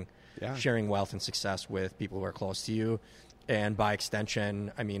sharing wealth and success with people who are close to you. And by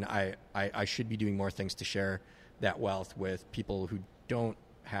extension, I mean, I should be doing more things to share that wealth with people who don't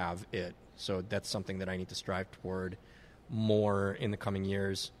have it. So that's something that I need to strive toward more in the coming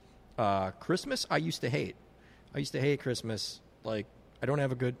years. Christmas, I used to hate. I used to hate Christmas. Like, I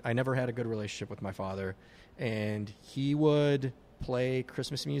never had a good relationship with my father. And he would play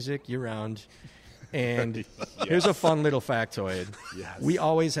Christmas music year round. And here's a fun little factoid. Yes. We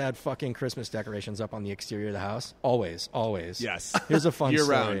always had fucking Christmas decorations up on the exterior of the house. Always. Yes. Here's a fun year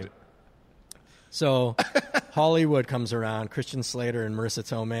story. round. So Hollywood comes around. Christian Slater and Marissa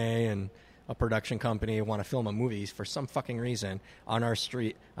Tomei and a production company want to film a movie for some fucking reason on our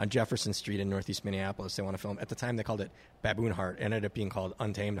street, on Jefferson Street in Northeast Minneapolis. They want to film. At the time, they called it Baboon Heart. It ended up being called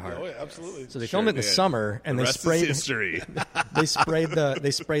Untamed Heart. Oh, yeah, absolutely. So they filmed it in the summer, and The they rest sprayed is history. they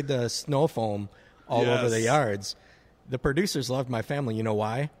sprayed the snow foam all over the yards. The producers loved my family. You know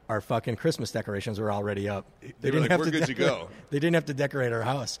why? Our fucking Christmas decorations were already up. They were like, "We're good to go." They didn't have to decorate our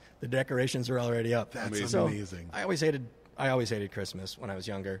house. The decorations were already up. That's So amazing. I always hated Christmas when I was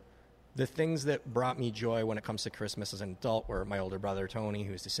younger. The things that brought me joy when it comes to Christmas as an adult were my older brother, Tony,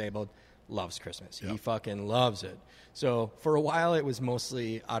 who's disabled, loves Christmas. He fucking loves it. So for a while, it was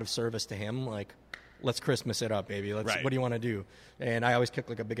mostly out of service to him, like, let's Christmas it up, baby. What do you want to do? And I always cook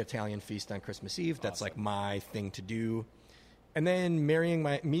like a big Italian feast on Christmas Eve. That's like my thing to do. And then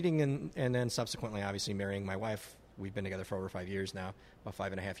meeting and then subsequently, obviously, marrying my wife. We've been together for over 5 years now, about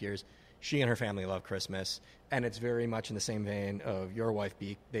 5.5 years. She and her family love Christmas, and it's very much in the same vein of your wife,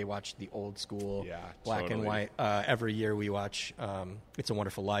 Beak. They watch the old school, black and white. Every year we watch It's a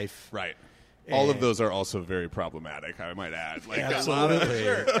Wonderful Life. Right. All of those are also very problematic, I might add. Like, Absolutely.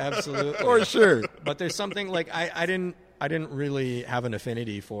 Absolutely. For sure. But there's something like I didn't really have an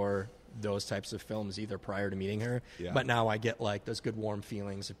affinity for those types of films either prior to meeting her. Yeah. But now I get like those good warm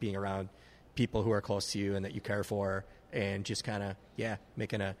feelings of being around people who are close to you and that you care for, and just kind of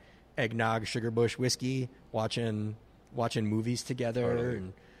making a eggnog sugar bush whiskey, watching movies together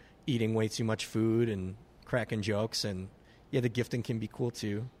and eating way too much food and cracking jokes, and the gifting can be cool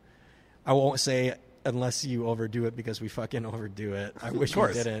too. I won't say unless you overdo it, because we fucking overdo it. I wish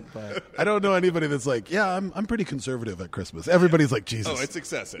we didn't, but I don't know anybody that's like, I'm pretty conservative at Christmas. Everybody's like, Jesus. Oh, it's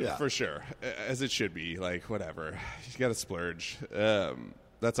excessive, for sure. As it should be. Like, whatever. You got to splurge.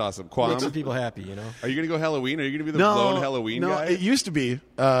 That's awesome. Quam, makes some people happy, you know? are you going to go Halloween? Are you going to be the lone Halloween guy? It used to be,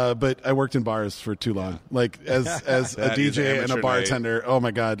 but I worked in bars for too long. Like, as a That is DJ and a amateur bartender. Oh,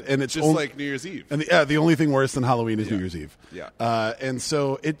 my God. And it's Just like New Year's Eve. And the only thing worse than Halloween is New Year's Eve. Yeah. And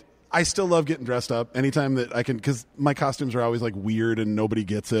so I still love getting dressed up anytime that I can, because my costumes are always like weird and nobody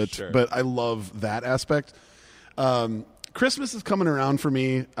gets it. Sure. But I love that aspect. Christmas is coming around for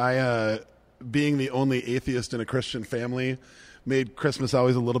me. Being the only atheist in a Christian family made Christmas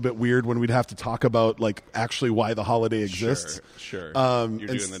always a little bit weird when we'd have to talk about like actually why the holiday exists. Sure. You're and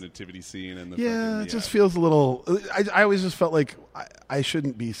doing the nativity scene and the it just feels a little. I always just felt like I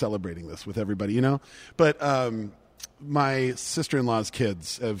shouldn't be celebrating this with everybody, you know. But my sister-in-law's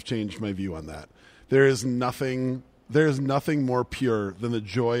kids have changed my view on that. There is nothing more pure than the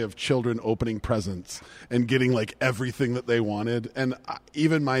joy of children opening presents and getting like everything that they wanted. And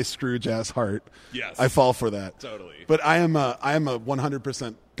even my Scrooge ass heart, I fall for that. Totally. But I am a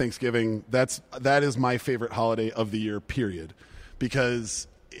 100% Thanksgiving. That is my favorite holiday of the year, period, because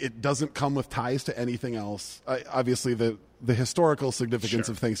it doesn't come with ties to anything else. Obviously, the historical significance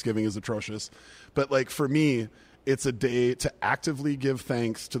of Thanksgiving is atrocious, but like for me, it's a day to actively give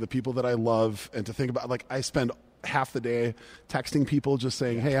thanks to the people that I love and to think about. Like, I spend half the day texting people just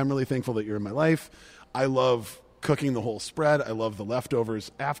saying, hey, I'm really thankful that you're in my life. I love cooking the whole spread. I love the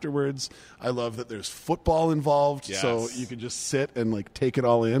leftovers afterwards. I love that there's football involved, so you can just sit and like take it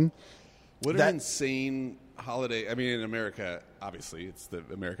all in. What an insane holiday. I mean, in America, obviously, it's the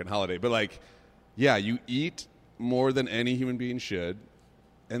American holiday, but like, you eat more than any human being should,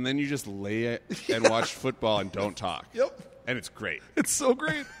 and then you just lay it and watch football and don't talk. Yep. And it's great. It's so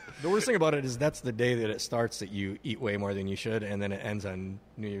great. The worst thing about it is that's the day that it starts that you eat way more than you should, and then it ends on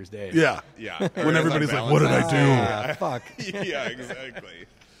New Year's Day. Yeah. When everybody's like, what did I do? Fuck. Yeah, exactly.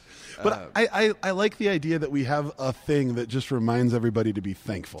 But I like the idea that we have a thing that just reminds everybody to be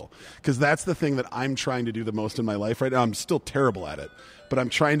thankful, because that's the thing that I'm trying to do the most in my life right now. I'm still terrible at it, but I'm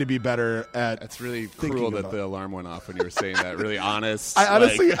trying to be better at. It's really cruel that the alarm went off when you were saying that. Really honest. I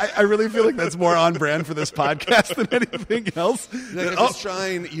honestly, I really feel like that's more on brand for this podcast than anything else. Like, I'm just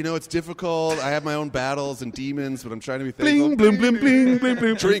trying. It's difficult. I have my own battles and demons, but I'm trying to be thankful. Bling, bling, bling, bling, bling,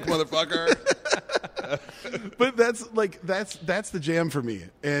 bling. Drink, motherfucker. But that's the jam for me,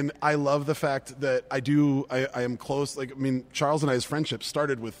 and I love the fact that I am close. Like, I mean, Charles and I's friendship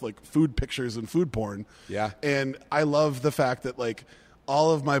started with like food pictures and food porn. Yeah. And I love the fact that like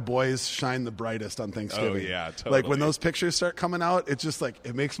all of my boys shine the brightest on Thanksgiving. Oh, yeah, totally. Like when those pictures start coming out, it's just like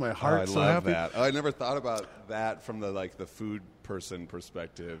it makes my heart I so love happy. that. Oh, I never thought about that from the food person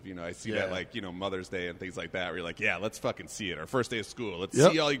perspective. You know, I see that Mother's Day and things like that where you're like, yeah, let's fucking see it. Our first day of school. Let's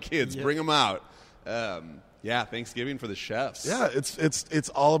see all your kids. Bring them out. Thanksgiving for the chefs. Yeah, it's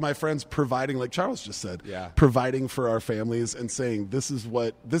all of my friends providing, like Charles just said, providing for our families and saying this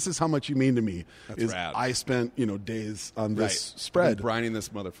is how much you mean to me. That's rad. I spent days on this spread, brining this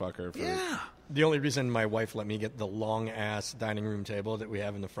motherfucker. The only reason my wife let me get the long ass dining room table that we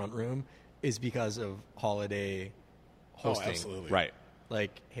have in the front room is because of holiday hosting. Oh, absolutely. Right.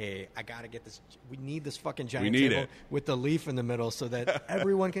 Like, hey, I got to get this. We need this fucking giant We need table it. with the leaf in the middle so that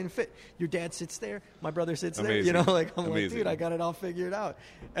everyone can fit. Your dad sits there. My brother sits Amazing. there. Like, I'm Amazing. like, dude, I got it all figured out.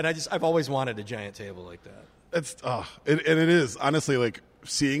 And I've always wanted a giant table like that. And it is honestly like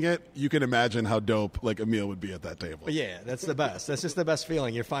seeing it. You can imagine how dope like a meal would be at that table. But yeah, that's the best. That's just the best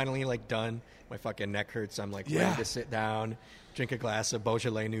feeling. You're finally like done. My fucking neck hurts. I'm like ready to sit down, drink a glass of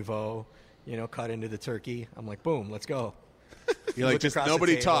Beaujolais Nouveau, cut into the turkey. I'm like, boom, let's go. You're like, Look just across the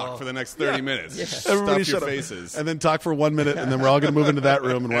nobody table. talk for the next 30 minutes. Yeah. Just Everybody stuff shut your up. faces. And then talk for 1 minute, and then we're all going to move into that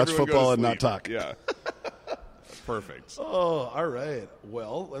room and watch Everyone go football to and not sleep. talk. Yeah. Perfect. Oh, all right.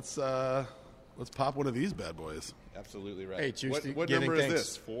 Well, let's pop one of these bad boys. Absolutely right. Hey, cheers to what giving number thanks. is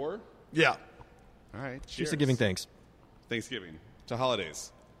this? 4? Yeah. All right. Cheers to giving thanks. Thanksgiving to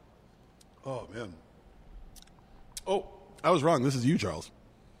holidays. Oh man. Oh, I was wrong. This is you, Charles.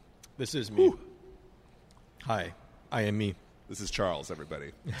 This is me. Hi, I am me. This is Charles,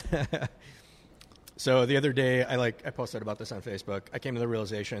 everybody. So the other day, I posted about this on Facebook. I came to the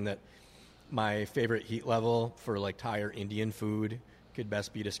realization that my favorite heat level for like Thai or Indian food could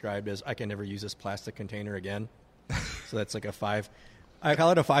best be described as I can never use this plastic container again. So that's like a 5. I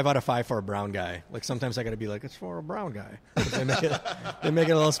call it a 5 out of 5 for a brown guy. Like sometimes I got to be like, it's for a brown guy. They make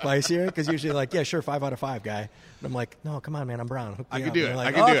it a little spicier because usually like, yeah, sure, 5 out of 5 guy. And I'm like, no, come on, man, I'm brown. Hook me I can up. do And it. they're like,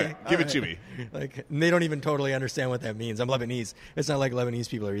 I can do okay, it. Give all it to right. me. Like and they don't even totally understand what that means. I'm Lebanese. It's not like Lebanese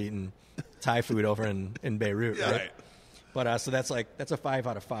people are eating Thai food over in Beirut, Yeah. right? But so that's a 5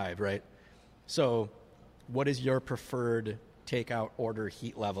 out of 5, right? So, what is your preferred takeout order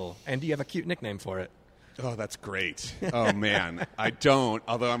heat level? And do you have a cute nickname for it? Oh, that's great. Oh, man. I don't,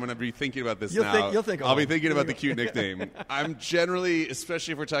 although I'm going to be thinking about this You'll now. think of I'll be one. thinking about the cute nickname. I'm generally,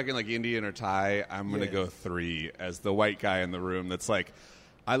 especially if we're talking like Indian or Thai, I'm going to go 3 as the white guy in the room that's like,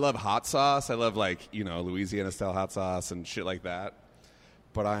 I love hot sauce. I love Louisiana-style hot sauce and shit like that.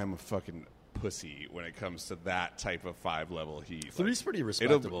 But I am a fucking pussy when it comes to that type of 5-level heat. 3's pretty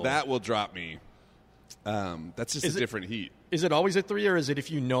respectable. That will drop me. That's just a different heat. Is it always a 3, or is it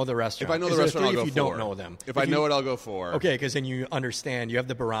if you know the restaurant? If I know is the it restaurant, a I'll 3 go if you 4. don't know them? If I know it, I'll go 4. Okay, because then you understand. You have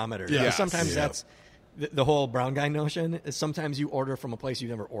the barometer. Yeah. Because sometimes Yes. that's the whole brown guy notion. Is sometimes you order from a place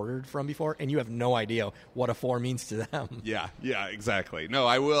you've never ordered from before, and you have no idea what a 4 means to them. Yeah, exactly. No,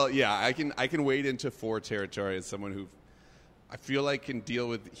 I will. Yeah, I can wade into 4 territory as someone who I feel like can deal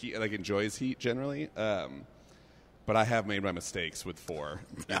with heat, like enjoys heat generally. But I have made my mistakes with 4,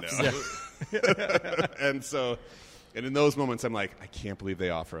 you know. And in those moments, I'm like, I can't believe they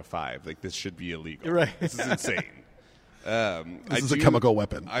offer a 5. Like, this should be illegal. Right. This is insane. This is a chemical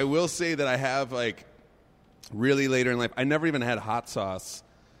weapon. I will say that I have, like, really later in life, I never even had hot sauce.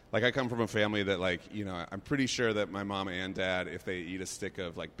 Like, I come from a family that, like, you know, I'm pretty sure that my mom and dad, if they eat a stick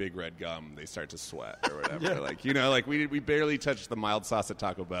of, like, Big Red gum, they start to sweat or whatever. Like, you know, like, we barely touched the mild sauce at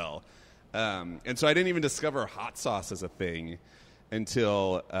Taco Bell. And so I didn't even discover hot sauce as a thing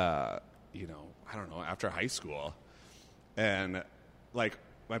until, you know, I don't know, after high school. And, like,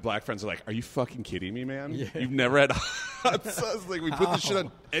 my black friends are like, are you fucking kidding me, man? Yeah. You've never had hot sauce? Like, we put this shit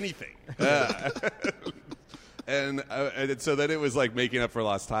on anything. And so then it was like making up for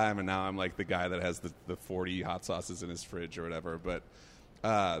lost time, and now I'm like the guy that has the 40 hot sauces in his fridge or whatever. But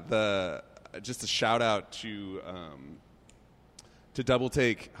just a shout out to Double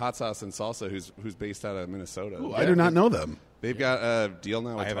Take Hot Sauce and Salsa, who's based out of Minnesota. Ooh, I do not know them. They've got a deal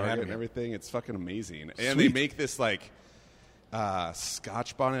now with haven't had Target them and yet. everything. It's fucking amazing. And they make this like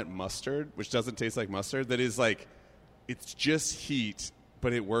Scotch bonnet mustard, which doesn't taste like mustard. That is like, it's just heat,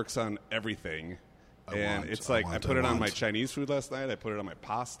 but it works on everything. I put it on my Chinese food last night. I put it on my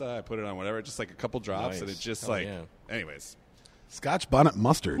pasta. I put it on whatever, just like a couple drops, Nice. and it's just Hell like. yeah. Anyways, Scotch bonnet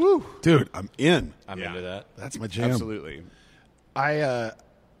mustard. Woo. Dude, I'm in. I'm Yeah. into that. That's my jam. absolutely. I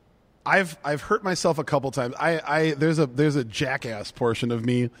I've hurt myself a couple times. There's a jackass portion of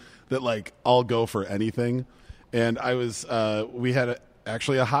me that like I'll go for anything, and I was we had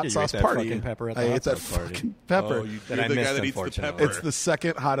actually a hot you sauce ate that party. fucking pepper at the I hot ate that sauce party. fucking pepper. Oh, you're That I the guy missed, that eats the unfortunately. pepper. It's the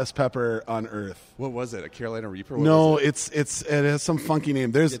second hottest pepper on earth. What was it? A Carolina Reaper? What No, was it? it has some funky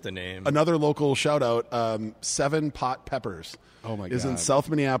name. There's Get the name. another local shout out. 7 Pot Peppers. Oh my Is in God. South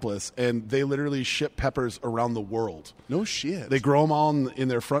Minneapolis, and they literally ship peppers around the world. No shit. They grow them all in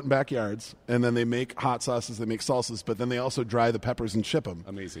their front and backyards, and then they make hot sauces, they make salsas, but then they also dry the peppers and ship them.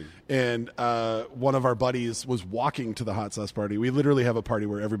 Amazing. And one of our buddies was walking to the hot sauce party. We literally have a party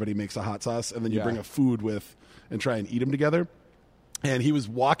where everybody makes a hot sauce, and then you Yeah. bring a food with and try and eat them together. And he was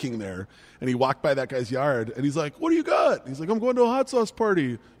walking there, and he walked by that guy's yard, and he's like, "What do you got?" He's like, "I'm going to a hot sauce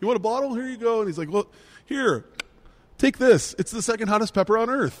party. You want a bottle? Here you go." And he's like, "Well, here, take this. It's the second hottest pepper on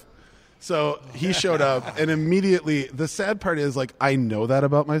earth." So he showed up, and immediately, the sad part is, like, I know that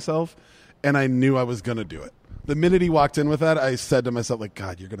about myself, and I knew I was going to do it. The minute he walked in with that, I said to myself, like,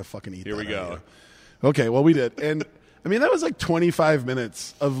 God, you're going to fucking eat Here that. we go. aren't you?" Okay, well, we did. And, I mean, that was like 25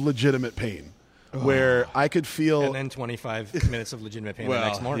 minutes of legitimate pain where I could feel... And then 25 minutes of legitimate pain the Well,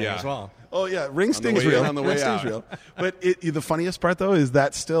 next morning yeah. as well. Oh yeah, ring sting's way in, real. on the Ring way sting's out. real. But the funniest part though is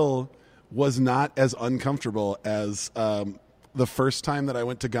that still was not as uncomfortable as the first time that I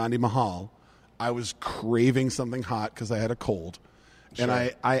went to Gandhi Mahal. I was craving something hot because I had a cold, and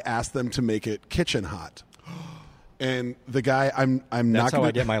I asked them to make it kitchen hot. And the guy, I'm That's not how gonna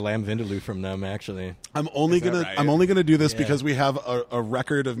I get my lamb vindaloo from them, actually. I'm only Is that gonna right? I'm only gonna do this Yeah. because we have a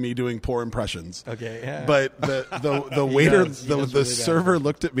record of me doing poor impressions. Okay, yeah. But the waiter, does. He the does really bad. server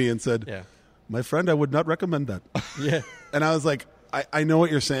looked at me and said, Yeah. "My friend, I would not recommend that." Yeah. And I was like, I know what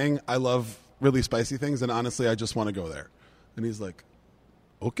you're saying. I love really spicy things, and honestly, I just want to go there. And he's like,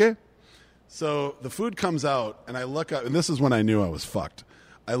 okay. So the food comes out, and I look up, and this is when I knew I was fucked.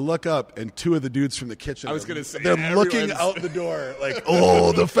 I look up, and 2 of the dudes from the kitchen, I was gonna say, they're looking everyone's- out the door like,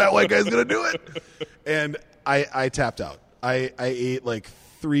 oh, the fat white guy's going to do it. And I tapped out. I ate like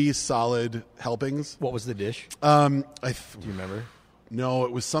 3 solid helpings. What was the dish? Do Do you remember? No,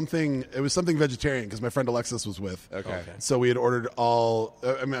 it was something vegetarian because my friend Alexis was with. Okay. So we had ordered all.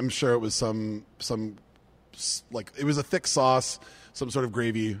 I mean, I'm sure it was some like it was a thick sauce, some sort of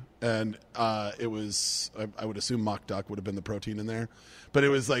gravy, and it was. I would assume mock duck would have been the protein in there, but it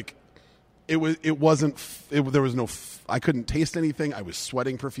was like. It wasn't. There was no. I couldn't taste anything. I was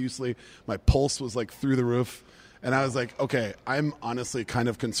sweating profusely. My pulse was like through the roof, and I was like, "Okay, I'm honestly kind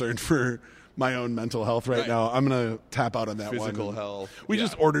of concerned for my own mental health right now. I'm gonna tap out on that one." Physical health. We Yeah.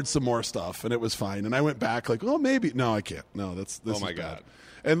 just ordered some more stuff, and it was fine. And I went back like, "Oh, maybe no, I can't. No, this Oh my is bad." God.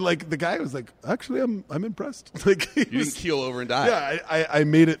 And like the guy was like, "Actually, I'm impressed." Like he You was- didn't keel over and die. yeah, I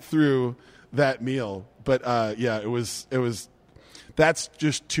made it through that meal, but yeah, it was that's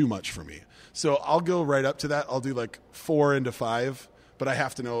just too much for me. So I'll go right up to that. I'll do like 4 into 5, but I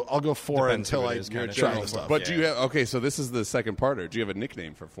have to know. I'll go 4 Depends until who it I is, try kinda the general. stuff. But do you have okay? So this is the second parter. Do you have a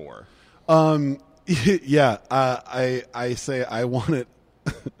nickname for 4? Yeah, I say I want it.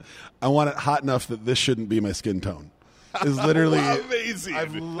 I want it hot enough that this shouldn't be my skin tone. Is literally Amazing.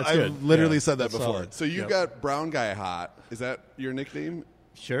 I've good. literally Yeah, said that that's before. solid. So you've got brown guy hot. Is that your nickname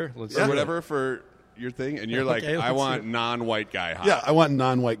Sure. Let's or do whatever for your thing? And you're like, Okay, I let's want do it. non-white guy hot. Yeah, I want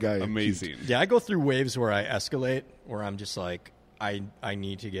non-white guy. Amazing. Yeah, I go through waves where I escalate, where I'm just like, I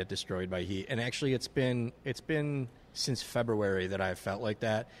need to get destroyed by heat. And actually, it's been since February that I've felt like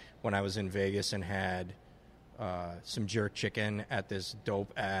that. When I was in Vegas and had some jerk chicken at this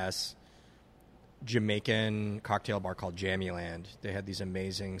dope ass Jamaican cocktail bar called Jammyland. They had these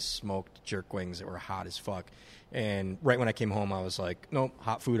amazing smoked jerk wings that were hot as fuck. And right when I came home, I was like, nope,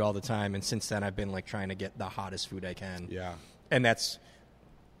 hot food all the time. And since then, I've been like trying to get the hottest food I can. Yeah. And that's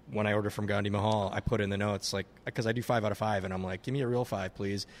when I order from Gandhi Mahal, I put in the notes, like, because I do 5 out of 5, and I'm like, give me a real 5,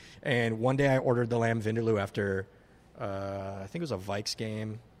 please. And one day I ordered the lamb vindaloo after, I think it was a Vikes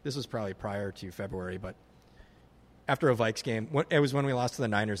game. This was probably prior to February, but after a Vikes game, it was when we lost to the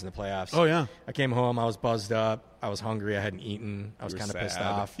Niners in the playoffs. Oh, yeah. I came home, I was buzzed up, I was hungry, I hadn't eaten, I was You were kind of pissed sad.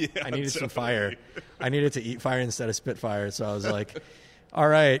 off. Yeah, I needed some totally. fire. I needed to eat fire instead of spit fire, so I was like, all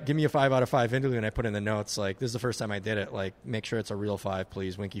right, give me a 5 out of 5 vindaloo, and I put in the notes, like, this is the first time I did it, like, make sure it's a real 5,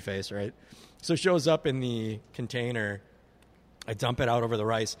 please, winky face, right? So it shows up in the container. I dump it out over the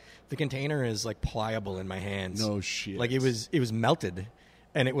rice. The container is, like, pliable in my hands. No shit. Like, it was melted,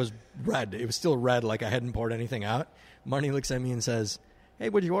 and it was red. It was still red, like I hadn't poured anything out. Marnie looks at me and says, hey,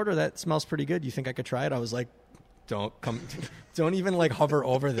 what'd you order? That smells pretty good. You think I could try it? I was like, don't even, like, hover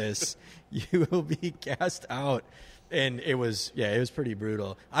over this. You will be gassed out. And it was pretty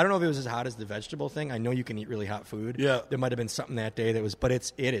brutal. I don't know if it was as hot as the vegetable thing. I know you can eat really hot food. Yeah. There might have been something that day that was, but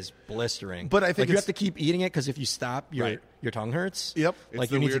it is blistering. But I think you it's- have to keep eating it because if you stop, your tongue hurts. Yep. It's Like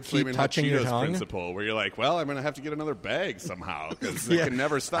the you need to weird keep Flamin' Hot touching your Cheetos tongue. principle, where you're like, well, I'm going to have to get another bag somehow because Yeah. it can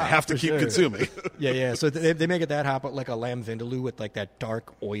never stop. I have to keep sure. consuming. Yeah. So they make it that hot, but like a lamb vindaloo with like that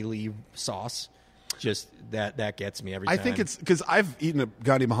dark, oily sauce. Just that gets me every I time. think it's because I've eaten at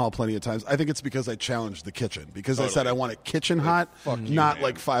Gandhi Mahal plenty of times. I think it's because I challenged the kitchen because I said I want it kitchen hot, not man.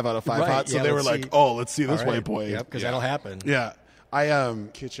 like 5 out of 5 Right, hot. So yeah, they were let's like, see. "Oh, let's see this All white right. boy." Yep, because Yeah. that'll happen. Yeah,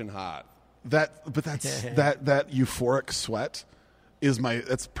 kitchen hot. that euphoric sweat is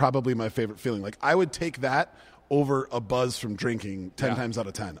that's probably my favorite feeling. Like I would take that over a buzz from drinking 10 Yeah. times out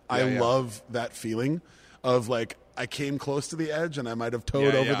of 10. Yeah, I yeah. love that feeling of like I came close to the edge and I might have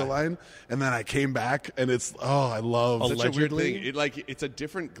towed Yeah, over yeah. the line, and then I came back and it's I love Such a weird Allegedly. thing. It's a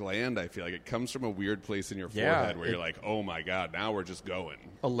different gland. I feel like it comes from a weird place in your Yeah, forehead where you're like, oh my god, now we're just going.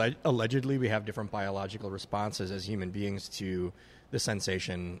 Allegedly, we have different biological responses as human beings to the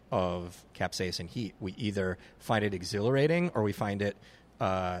sensation of capsaicin heat. We either find it exhilarating or we find it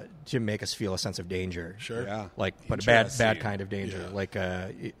to make us feel a sense of danger. Sure. Yeah. Like, but a bad Interesting. kind of danger. Yeah. Like,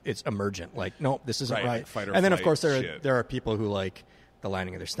 it's emergent. Like, nope, this isn't Right, right. fight or And then, of flight course, shit. there are people who like the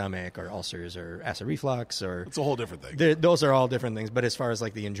lining of their stomach or ulcers or acid reflux or It's a whole different thing. those are all different things. But as far as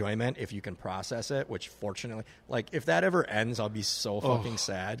like the enjoyment, if you can process it, which fortunately, like if that ever ends, I'll be so fucking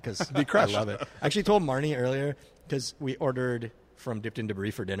sad because I crushed. love it. I actually told Marnie earlier because we ordered from Dipped in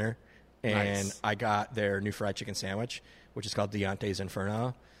Debris for dinner, and Nice. I got their new fried chicken sandwich, which is called Deonte's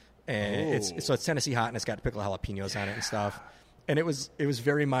Inferno, and it's Tennessee hot and it's got pickled jalapenos on it and stuff. And it was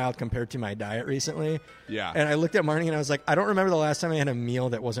very mild compared to my diet recently. Yeah. And I looked at Marnie and I was like, I don't remember the last time I had a meal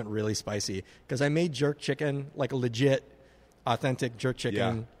that wasn't really spicy because I made jerk chicken, like a legit, authentic jerk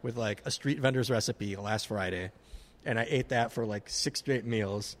chicken Yeah. with like a street vendor's recipe last Friday, and I ate that for like 6 straight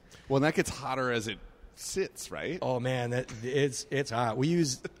meals. Well, and that gets hotter as it sits, right? Oh man, it's hot.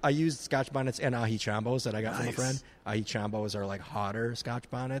 I used Scotch bonnets and ahi chambos that I got from a Nice. friend. Ahi chambos are like hotter Scotch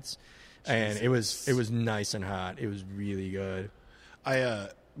bonnets, and it was nice and hot. It was really good.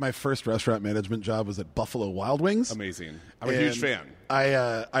 My first restaurant management job was at Buffalo Wild Wings. Amazing. I'm a And huge fan.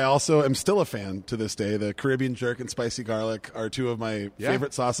 I also am still a fan to this day. The Caribbean jerk and spicy garlic are two of my Yeah.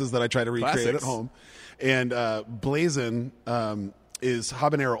 favorite sauces that I try to recreate Classics. at home. And Blazin is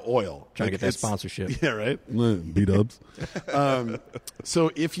habanero oil. Trying to get that it's- sponsorship. Yeah, right? B-dubs.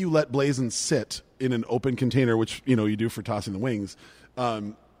 So if you let Blazin sit in an open container, which you do for tossing the wings,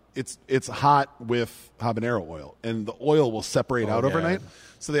 it's hot with habanero oil, and the oil will separate out yeah. overnight.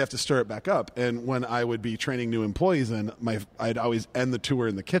 So they have to stir it back up. And when I would be training new employees in, I'd always end the tour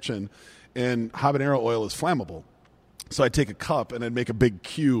in the kitchen, and habanero oil is flammable. So I'd take a cup and I'd make a big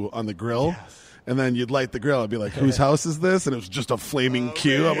Q on the grill. And then you'd light the grill. I'd be like, whose house is this? And it was just a flaming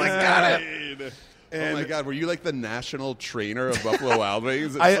Q. I'm like, got it. Oh my god, were you like the national trainer of Buffalo Wild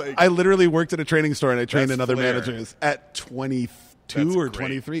Wings? It's I literally worked at a training store and I trained That's another flair. managers at 22 That's or great.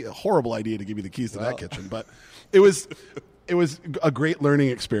 23. A horrible idea to give you the keys to that kitchen, but it was a great learning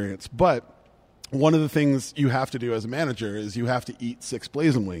experience. But one of the things you have to do as a manager is you have to eat 6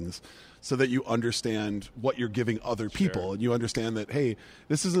 Blazin' Wings so that you understand what you're giving other people, and you understand that, hey,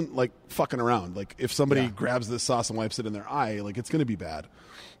 this isn't like fucking around. Like if somebody grabs this sauce and wipes it in their eye, like it's going to be bad.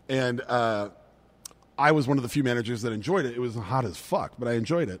 And I was one of the few managers that enjoyed it. It was hot as fuck, but I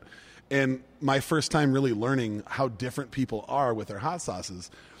enjoyed it. And my first time really learning how different people are with their hot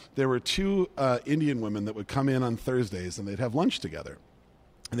sauces, there were 2 Indian women that would come in on Thursdays and they'd have lunch together.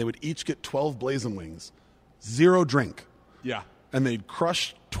 And they would each get 12 Blazin' Wings, 0 drink. yeah. And they'd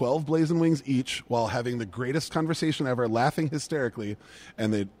crush 12 Blazin' Wings each while having the greatest conversation ever, laughing hysterically.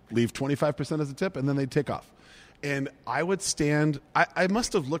 And they'd leave 25% as a tip, and then they'd take off. And I would stand, I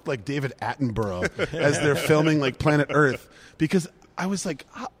must have looked like David Attenborough as they're filming like Planet Earth, because I was like,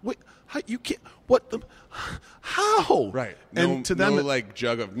 wait, how, you can't, what the, how? Right. And to them, no like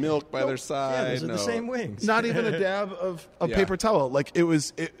jug of milk by their side. Yeah, those are no. the same wings. not even a dab of Yeah. paper towel. Like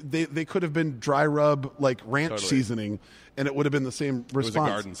they could have been dry rub like ranch Totally. seasoning, and it would have been the same response. It was a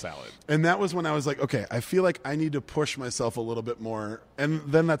garden salad. And that was when I was like, okay, I feel like I need to push myself a little bit more. And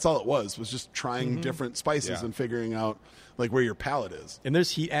then that's all it was just trying different spices Yeah. and figuring out like where your palate is. And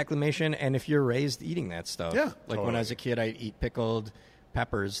there's heat acclimation, and if you're raised eating that stuff, Yeah, like when totally. I was a kid, I'd eat pickled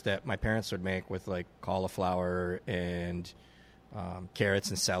peppers that my parents would make with like cauliflower and carrots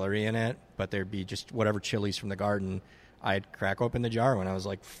and celery in it, but there'd be just whatever chilies from the garden. I'd crack open the jar when I was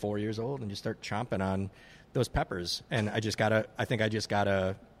like 4 years old and just start chomping on those peppers, and I think I just got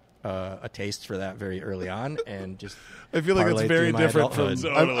a taste for that very early on, and just I feel like it's parlayed very through my different from.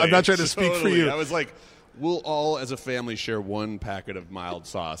 adulthood. I'm not trying to speak for you. I was like, We'll all, as a family, share one packet of mild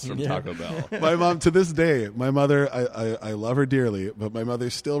sauce from Taco Bell. My mom, to this day, my mother, I love her dearly, but my mother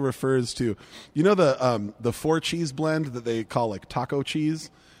still refers to, the 4 cheese blend that they call like taco cheese.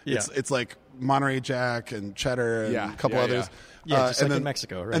 Yeah. It's like Monterey Jack and cheddar and a couple others. Yeah, just and like then, in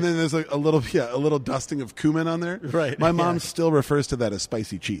Mexico, right? And then there's a little dusting of cumin on there. Right. My mom still refers to that as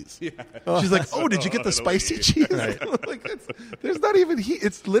spicy cheese. Yeah. She's like, "Oh, did you get the spicy cheese?" Right. Like there's not even heat.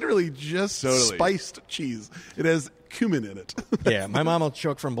 It's literally just Totally. spiced cheese. It has cumin in it. Yeah, my mom will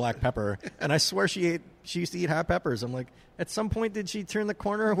choke from black pepper, and I swear she used to eat hot peppers. I'm like, at some point, did she turn the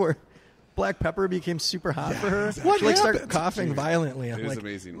corner where black pepper became super hot for her? What She started happened? coughing violently. I'm It is like,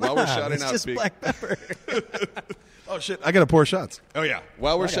 amazing. Mom, While we're shouting it's out just big- black pepper. Oh shit! I gotta pour shots. Oh, yeah.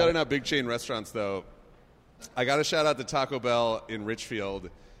 While we're got shouting it. out big chain restaurants, though, I got to shout out to Taco Bell in Richfield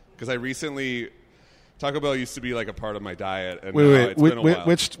because Taco Bell used to be like a part of my diet. And now Wait, it's been a while.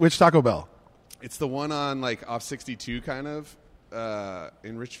 which Taco Bell? It's the one on like off 62 kind of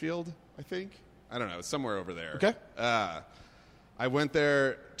in Richfield, I think. I don't know. It's somewhere over there. Okay. I went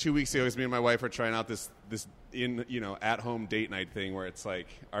there 2 weeks ago because me and my wife are trying out this at home date night thing where it's like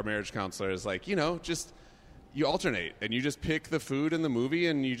our marriage counselor is like, just you alternate and you just pick the food in the movie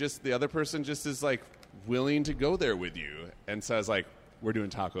and the other person just is like willing to go there with you. And so I was like, we're doing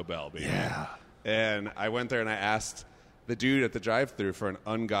Taco Bell, baby. Yeah. And I went there and I asked the dude at the drive-thru for an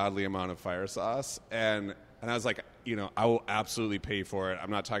ungodly amount of fire sauce, and I was like, I will absolutely pay for it. I'm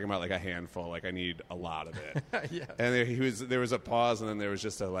not talking about like a handful. Like I need a lot of it. Yeah. And there was a pause, and then there was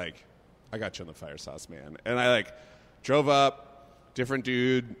just I got you on the fire sauce, man. And I like drove up, different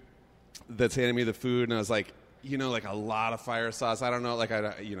dude that's handing me the food, and I was like, like a lot of fire sauce. I don't know, like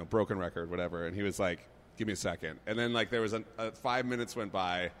broken record, whatever. And he was like, give me a second. And then like there was 5 minutes went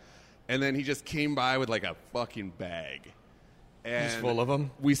by. And then he just came by with like a fucking bag. And He's full of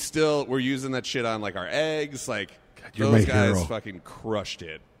them? We're using that shit on like our eggs. Like you're those my guys hero. fucking crushed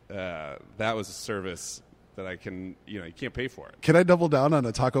it. That was a service that I can, you can't pay for it. Can I double down on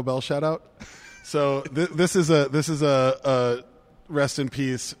a Taco Bell shout out? So this is a rest in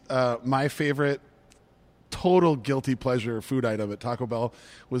peace. My favorite total guilty pleasure food item at Taco Bell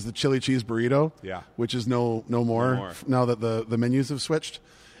was the chili cheese burrito. Yeah. Which is no more now that the menus have switched.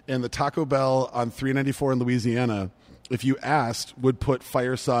 And the Taco Bell on 394 in Louisiana, if you asked, would put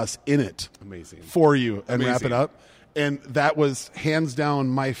fire sauce in it. Amazing. For you and wrap Amazing. it up. And that was hands down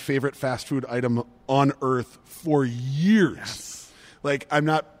my favorite fast food item on earth for years. Yes. Like, I'm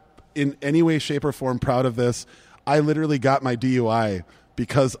not in any way, shape, or form proud of this. I literally got my DUI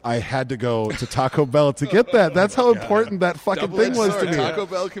because I had to go to Taco Bell to get that. That's how important that fucking thing Double-edged was sword. to me. Taco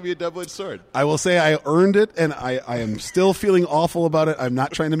Bell can be a double-edged sword. I will say I earned it, and I am still feeling awful about it. I'm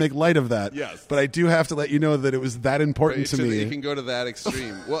not trying to make light of that. Yes. But I do have to let you know that it was that important to me. You can go to that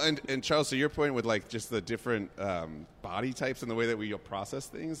extreme. Well, and Charles, to your point with like just the different body types and the way that we process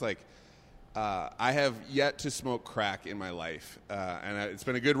things, like I have yet to smoke crack in my life, and it's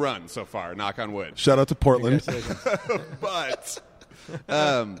been a good run so far. Knock on wood. Shout out to Portland. But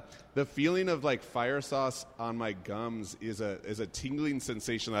the feeling of like fire sauce on my gums is a tingling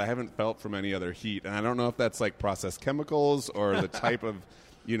sensation that I haven't felt from any other heat, and I don't know if that's like processed chemicals or the type of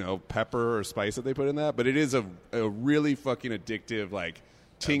pepper or spice that they put in that, but it is a really fucking addictive like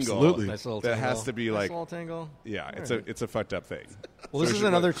tingle. Absolutely. Nice little that tingle. has to be Nice like little tingle. yeah, All it's right. a fucked up thing. Well, this So is should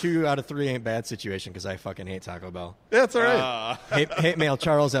another we- 2 out of 3 ain't bad situation because I fucking hate Taco Bell. Yeah, it's all right. hate mail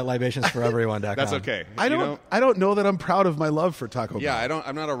Charles at libationsforeveryone.com. That's okay. I don't know that I'm proud of my love for Taco Bell. Yeah,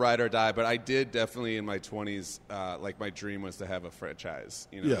 I'm not a ride or die, but I did definitely in my 20s. Like my dream was to have a franchise.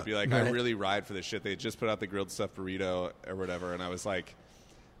 Yeah. To be like, I really ride for this shit. They just put out the grilled stuffed burrito or whatever, and I was like,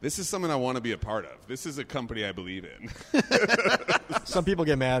 this is something I want to be a part of. This is a company I believe in. Some people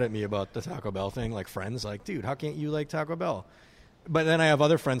get mad at me about the Taco Bell thing, like friends, like, dude, how can't you like Taco Bell? But then I have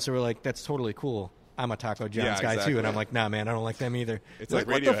other friends who are like, that's totally cool. I'm a Taco John's Yeah, guy exactly. too, and I'm like, nah, man, I don't like them either. It's They're like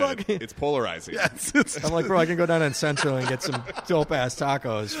what the Radiohead. fuck? It's polarizing. I'm like, bro, I can go down in Central and get some dope ass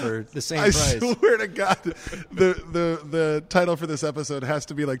tacos for the same I price. swear to God, the title for this episode has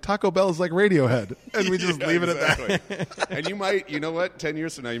to be like Taco Bell is like Radiohead, and we just Yeah, leave it at that. exactly. And you might, 10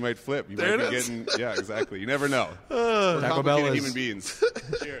 years from now, you might flip. You There might it be is. getting, yeah, exactly. You never know. We're Taco Bell complicated is- human beings.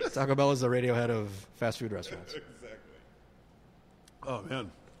 Cheers. Taco Bell is the Radiohead of fast food restaurants. Exactly. Oh man!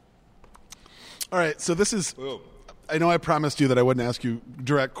 All right, so this is. Boom. I know I promised you that I wouldn't ask you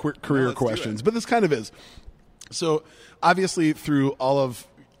direct career let's do questions, it. but this kind of is. So obviously, through all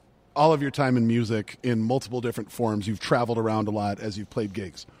of your time in music in multiple different forms, you've traveled around a lot as you've played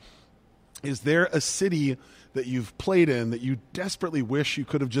gigs. Is there a city that you've played in that you desperately wish you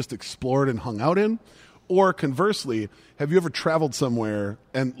could have just explored and hung out in? Or conversely, have you ever traveled somewhere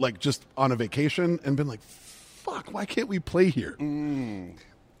and like just on a vacation and been like, fuck, why can't we play here?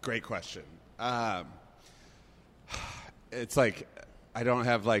 Great question. It's like I don't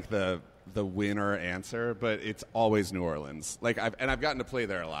have like the winner answer, but it's always New Orleans. Like I've gotten to play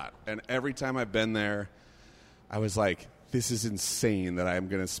there a lot, and every time I've been there, I was like, this is insane that I'm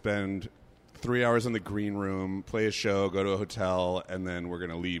going to spend 3 hours in the green room, play a show, go to a hotel, and then we're going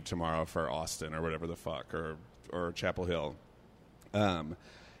to leave tomorrow for Austin or whatever the fuck, or Chapel Hill. And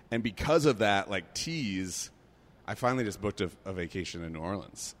because of that, like Tease, I finally just booked a vacation in New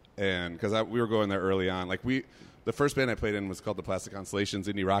Orleans. And because we were going there early on. Like the first band I played in was called the Plastic Constellations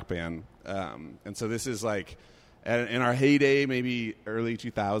indie rock band. And so this is like, in our heyday, maybe early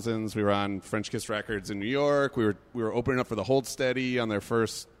 2000s, we were on French Kiss Records in New York. We were opening up for the Hold Steady on their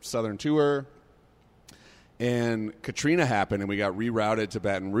first Southern tour. And Katrina happened, and we got rerouted to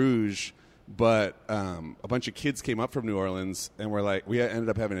Baton Rouge. But a bunch of kids came up from New Orleans, and we ended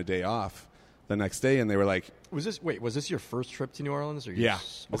up having a day off the next day, and they were like, was this your first trip to New Orleans? Or yeah,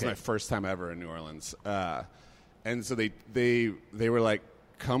 it was my first time ever in New Orleans. And so they were like,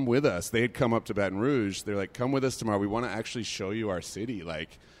 come with us. They had come up to Baton Rouge. They're like, come with us tomorrow. We want to actually show you our city.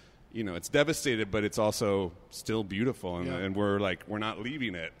 Like, you know, it's devastated, but it's also still beautiful, and we're like, we're not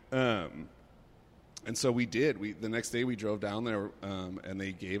leaving it. And so we did. The next day we drove down there, and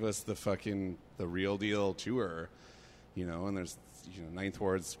they gave us the real deal tour, you know. And there's, you know, Ninth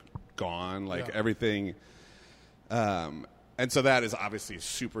Ward's gone, like everything. And so that is obviously a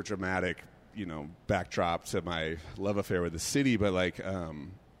super dramatic, you know, backdrop to my love affair with the city, but like,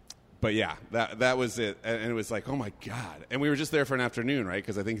 but yeah, that was it, and it was like, oh my god, and we were just there for an afternoon, right?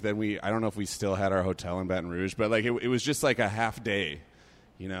 Because I think then I don't know if we still had our hotel in Baton Rouge, but like it was just like a half day,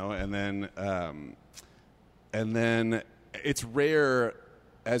 you know, and then it's rare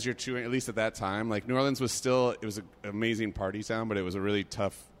as you're touring, at least at that time. Like New Orleans was an amazing party town, but it was a really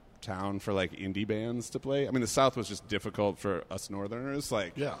tough town for like indie bands to play. I mean, the South was just difficult for us Northerners,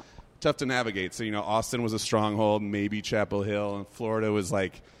 like tough to navigate. So, you know, Austin was a stronghold, maybe Chapel Hill, and Florida was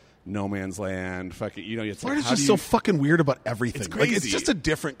like no man's land. Fucking, you know, Florida's just so fucking weird about everything. It's crazy. Like, it's just a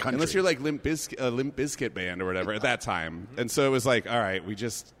different country. Unless you're like Limp Bizkit band or whatever at that time. And so it was like, all right, we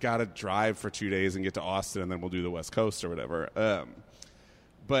just got to drive for 2 days and get to Austin, and then we'll do the West Coast or whatever.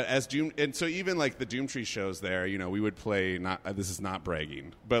 But as Doom, and so even like the Doomtree shows there, you know, we would play. This is not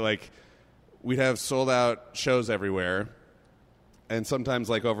bragging, but like we'd have sold out shows everywhere, and sometimes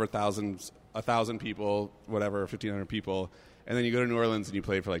like over 1,000 people, whatever, 1,500 people. And then you go to New Orleans and you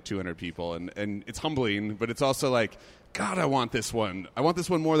play for like 200 people, and it's humbling, but it's also like, God, I want this one. I want this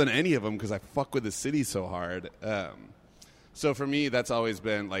one more than any of them because I fuck with the city so hard. So for me, that's always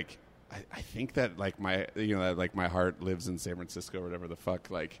been like, I think that like my heart lives in San Francisco or whatever the fuck.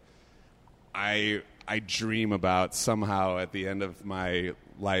 Like, I dream about somehow at the end of my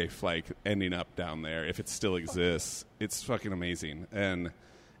life, like ending up down there if it still exists. It's fucking amazing, and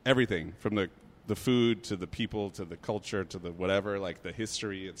everything from the food to the people to the culture to the whatever, like the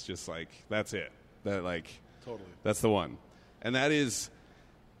history. It's just like, that's it. That like totally, that's the one. And that is,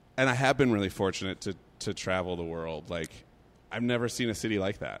 and I have been really fortunate to travel the world. Like, I've never seen a city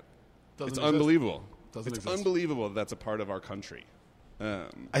like that. It's unbelievable. It's unbelievable that that's a part of our country.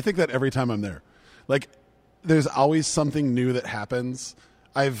 I think that every time I'm there, like, there's always something new that happens.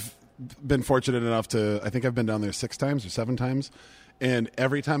 I've been fortunate enough I think I've been down there 6 times or 7 times. And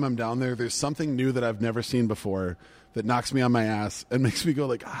every time I'm down there, there's something new that I've never seen before that knocks me on my ass and makes me go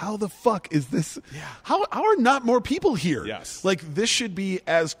like, how the fuck is this? Yeah. How are not more people here? Yes. Like, this should be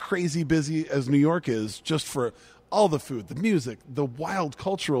as crazy busy as New York is, just for all the food, the music, the wild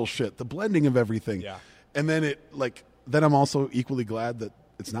cultural shit, the blending of everything. Yeah. And then then I'm also equally glad that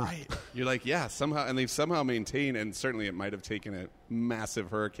it's not. Right. You're like, yeah, somehow, and they've somehow maintained, and certainly it might have taken a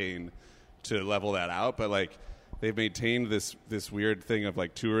massive hurricane to level that out, but like, they've maintained this weird thing of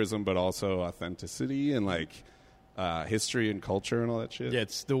like tourism, but also authenticity and like history and culture and all that shit. Yeah,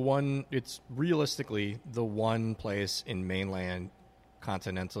 it's realistically the one place in mainland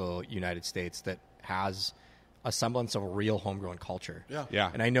continental United States that has a semblance of a real homegrown culture. Yeah.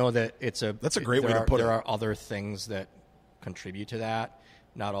 Yeah. And I know that that's a great way to put it. There are other things that contribute to that.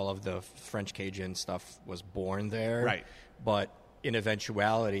 Not all of the French Cajun stuff was born there. Right. But in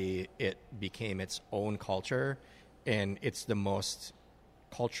eventuality, it became its own culture, and it's the most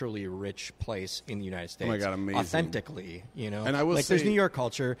culturally rich place in the United States. Oh my God, amazing. Authentically, you know. And I will like, say, there's New York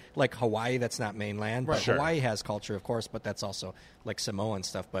culture, like Hawaii, that's not mainland, but Sure. Hawaii has culture, of course, but that's also like Samoan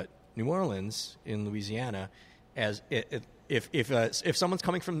stuff. But New Orleans in Louisiana, if someone's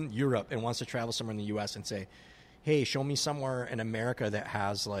coming from Europe and wants to travel somewhere in the U.S. and say, hey, show me somewhere in America that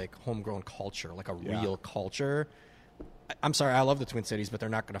has like homegrown culture, like a real culture. I'm sorry, I love the Twin Cities, but they're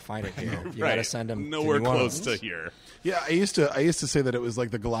not going to find it here. You got to send them nowhere to New close Orleans. to here. Yeah, I used to say that it was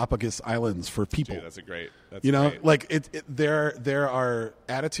like the Galapagos Islands for people. Dude, that's great. Like there are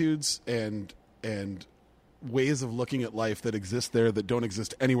attitudes and ways of looking at life that exist there that don't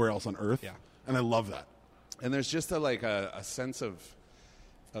exist anywhere else on Earth. Yeah. And I love that. And there's just a sense of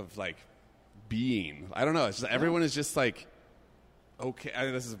like being. I don't know. It's just, everyone is just like, okay. I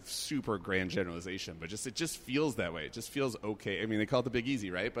mean, this is a super grand generalization, but it just feels that way. It just feels okay. I mean, they call it the Big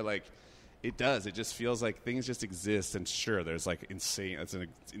Easy, right? But like, it does. It just feels like things just exist. And sure, there's like it's an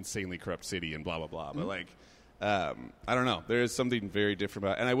insanely corrupt city and blah blah blah. But like, I don't know. There is something very different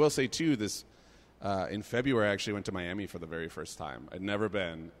about. And I will say too, this in February, I actually went to Miami for the very first time. I'd never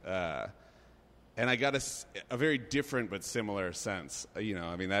been. And I got a very different but similar sense. I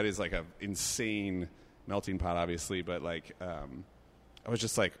mean, that is like an insane melting pot, obviously. But like, I was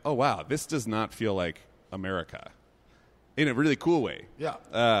just like, oh, wow, this does not feel like America in a really cool way.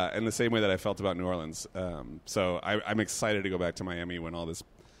 Yeah. In the same way that I felt about New Orleans. So I'm excited to go back to Miami when all this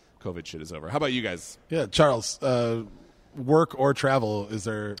COVID shit is over. How about you guys? Yeah, Charles, work or travel, is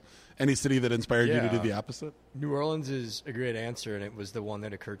there any city that inspired you to do the opposite? New Orleans is a great answer, and it was the one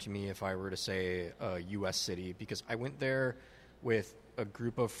that occurred to me if I were to say a U.S. city, because I went there with a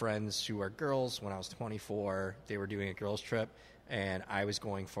group of friends who are girls when I was 24. They were doing a girls' trip, and I was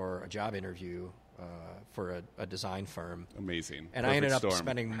going for a job interview for a design firm. Amazing. And Perfect I ended up storm.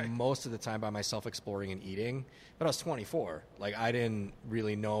 spending most of the time by myself exploring and eating, but I was 24. Like, I didn't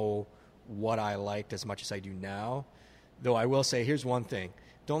really know what I liked as much as I do now, though I will say, here's one thing.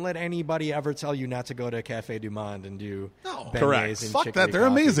 Don't let anybody ever tell you not to go to Cafe Du Monde and do beignets correct. and Fuck chicory that, they're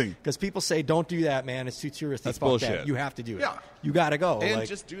coffee. amazing. Because people say, don't do that, man. It's too touristy. That's Fuck bullshit. that. You have to do it. Yeah. You got to go. And Like,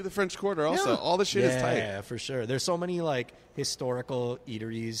 just do the French Quarter also. Yeah. All the shit is tight. yeah, for sure. There's so many like historical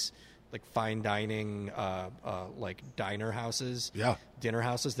eateries, like fine dining, like diner houses, dinner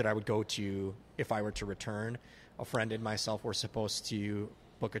houses that I would go to if I were to return. A friend and myself were supposed to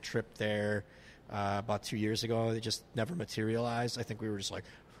book a trip there about 2 years ago. It just never materialized. I think we were just like,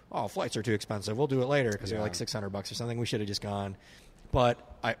 oh, flights are too expensive. We'll do it later because they're like $600 or something. We should have just gone. But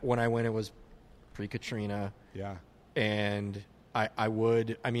when I went, it was pre-Katrina. Yeah. And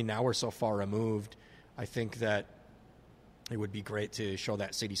now we're so far removed. I think that it would be great to show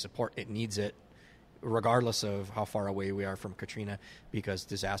that city support. It needs it, regardless of how far away we are from Katrina, because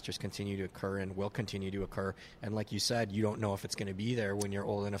disasters continue to occur and will continue to occur. And like you said, you don't know if it's going to be there when you're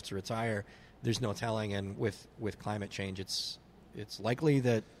old enough to retire. There's no telling. And with climate change, it's likely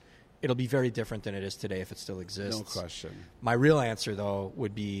that it'll be very different than it is today if it still exists. No question. My real answer, though,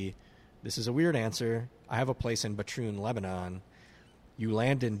 would be, this is a weird answer. I have a place in Batroun, Lebanon. You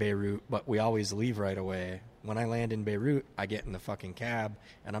land in Beirut, but we always leave right away. When I land in Beirut, I get in the fucking cab,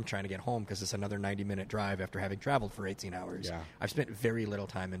 and I'm trying to get home because it's another 90-minute drive after having traveled for 18 hours. Yeah. I've spent very little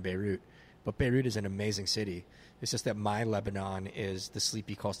time in Beirut, but Beirut is an amazing city. It's just that my Lebanon is the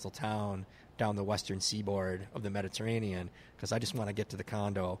sleepy coastal town down the western seaboard of the Mediterranean, because I just want to get to the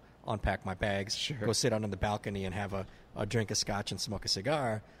condo, unpack my bags, go sit on the balcony and have a drink of scotch and smoke a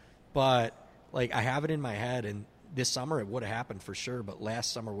cigar. But like, I have it in my head, and this summer it would have happened for sure, but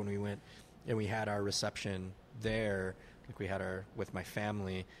last summer when we went and we had our reception there, like we had with my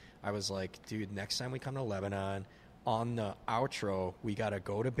family, I was like, dude, next time we come to Lebanon, on the outro, we got to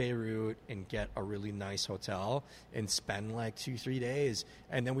go to Beirut and get a really nice hotel and spend like 2-3 days.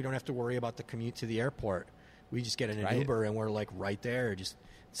 And then we don't have to worry about the commute to the airport. We just get in an Uber and we're like right there. Just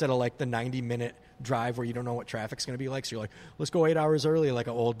instead of like the 90-minute drive where you don't know what traffic's going to be like. So you're like, let's go 8 hours early like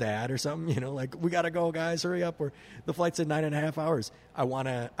an old dad or something. Like, we got to go, guys, hurry up. The flight's at 9.5 hours. I want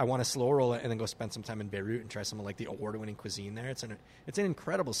to slow roll it and then go spend some time in Beirut and try some of like the award-winning cuisine there. It's an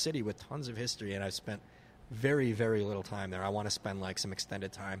incredible city with tons of history, and I've spent very, very little time there. I want to spend like some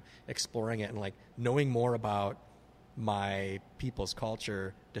extended time exploring it and like knowing more about my people's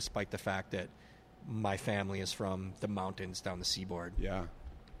culture, despite the fact that my family is from the mountains down the seaboard. Yeah.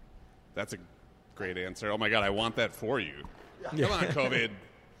 That's a great answer. Oh my God, I want that for you. Come on, COVID.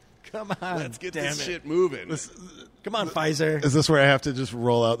 Come on. Let's get damn this it. shit moving. Come on, Pfizer. Is this where I have to just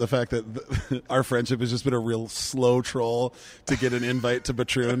roll out the fact that our friendship has just been a real slow troll to get an invite to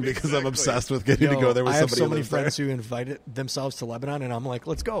Batroun because I'm obsessed with getting to go there with I have somebody so who many lives there? friends who invited themselves to Lebanon, and I'm like,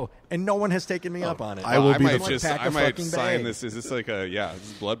 let's go. And no one has taken me up on it. I will be might the- just, Pack I a might fucking sign bag. this. Is this like this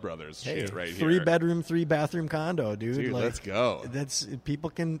is Blood Brothers Hey, shit right here? 3-bedroom, 3-bathroom condo, dude. Dude, Like, let's go. That's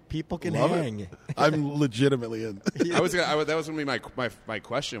people can Love hang. it. I'm legitimately in. that was going to be my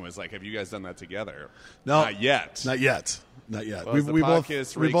question was like, have you guys done that together? No. Not yet. Not yet. Not yet. Well, as the we both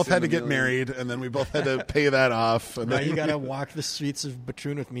podcast we rakes both in had the to get million. married, and then we both had to pay that off. And Now then you got to walk the streets of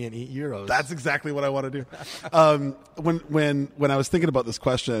Batroun with me and eat euros. That's exactly what I want to do. When I was thinking about this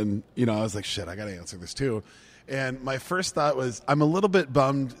question, I was like, shit, I got to answer this too. And my first thought was, I'm a little bit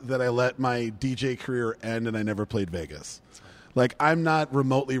bummed that I let my DJ career end and I never played Vegas. Like, I'm not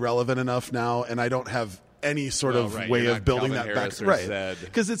remotely relevant enough now, and I don't have any sort of right. way You're of not building Calvin that Harris back. or Right. Zed.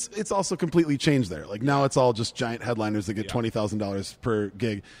 Because it's also completely changed there. Like, now it's all just giant headliners that get $20,000 per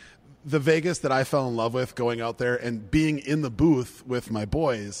gig. The Vegas that I fell in love with, going out there and being in the booth with my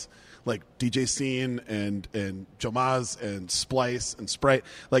boys, like DJ Scene and Joe Maz and Splice and Sprite,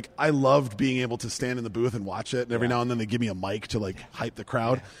 like, I loved being able to stand in the booth and watch it, and every now and then they give me a mic to like hype the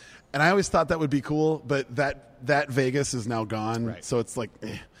crowd. And I always thought that would be cool, but that Vegas is now gone, Right. so it's like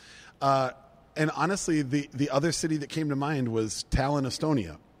and honestly, the other city that came to mind was Tallinn,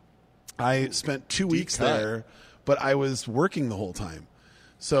 Estonia. I spent 2 weeks cut. there, but I was working the whole time.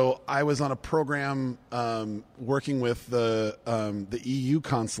 So I was on a program working with the EU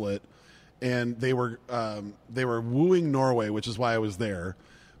consulate, and they were wooing Norway, which is why I was there.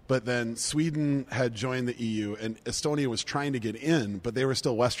 But then Sweden had joined the EU, and Estonia was trying to get in, but they were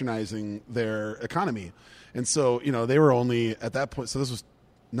still westernizing their economy. And so, they were only at that point. So this was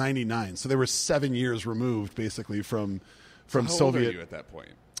 99. So they were 7 years removed, basically, from How old Soviet. are you at that point?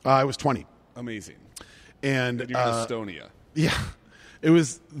 I was 20, Amazing. and And you're in Estonia. yeah, it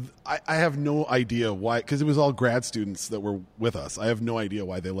was. I have no idea why, because it was all grad students that were with us. I have no idea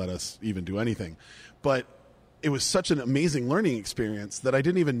why they let us even do anything, but it was such an amazing learning experience that I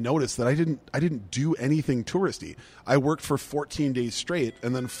didn't even notice that I didn't do anything touristy. I worked for 14 days straight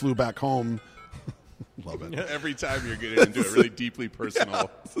and then flew back home. Love it. Every time you're getting into it, really deeply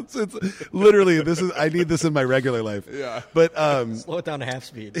personal. It's literally I need this in my regular life. Yeah. But Slow it down to half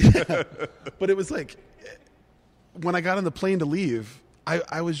speed. but it was like when I got on the plane to leave,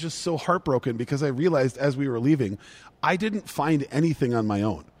 I was just so heartbroken because I realized as we were leaving, I didn't find anything on my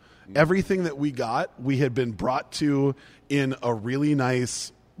own. Everything that we got, we had been brought to in a really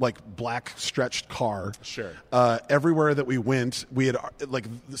nice, like, black stretched car. Sure. Everywhere that we went, we had, like,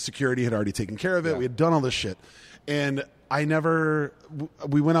 the security had already taken care of it. Yeah. We had done all this shit. And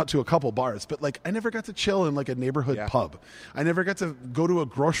we went out to a couple bars, but like I never got to chill in like a neighborhood pub. I never got to go to a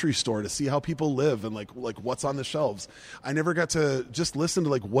grocery store to see how people live and like what's on the shelves. I never got to just listen to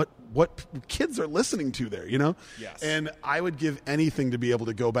like what kids are listening to there, Yes. And I would give anything to be able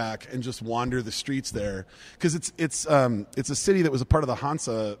to go back and just wander the streets there, because it's a city that was a part of the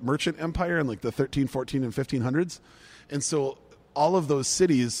Hansa merchant empire in like the 13, 14, and 1500s, and so all of those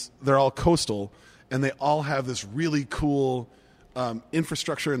cities, they're all coastal. And they all have this really cool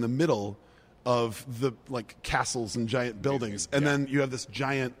infrastructure in the middle of the like castles and giant buildings. And then you have this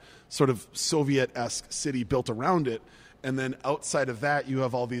giant sort of Soviet-esque city built around it. And then outside of that, you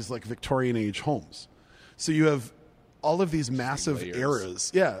have all these like Victorian age homes. So you have all of these massive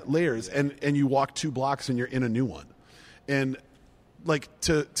layers. layers. And you walk 2 blocks and you're in a new one. And like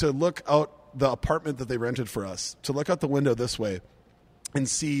to look out the apartment that they rented for us, to look out the window this way and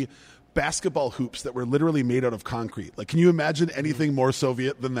see basketball hoops that were literally made out of concrete. Like, can you imagine anything more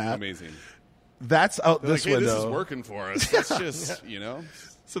Soviet than that? Amazing. That's out They're this like, hey, window. this is working for us. Let's just,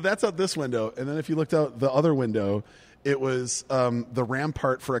 So that's out this window. And then if you looked out the other window, it was the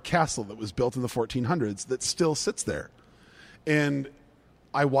rampart for a castle that was built in the 1400s that still sits there. And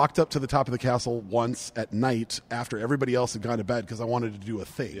I walked up to the top of the castle once at night after everybody else had gone to bed because I wanted to do a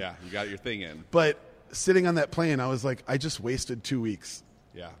thing. Yeah, you got your thing in. But sitting on that plane, I was like, I just wasted 2 weeks.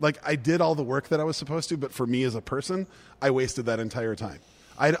 Yeah. Like, I did all the work that I was supposed to, but for me as a person, I wasted that entire time.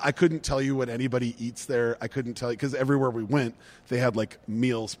 I couldn't tell you what anybody eats there. I couldn't tell you, because everywhere we went, they had like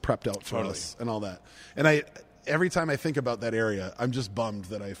meals prepped out for us and all that. And every time I think about that area, I'm just bummed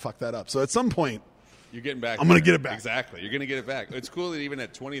that I fucked that up. So at some point, You're getting back. I'm going to get it back. Exactly. You're going to get it back. It's cool that even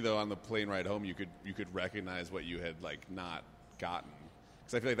at 20, though, on the plane ride home, you could recognize what you had like not gotten.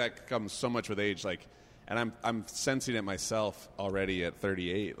 Because I feel like that comes so much with age. Like, and I'm sensing it myself already at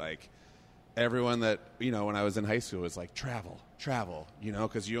 38. Like, everyone that when I was in high school was like travel,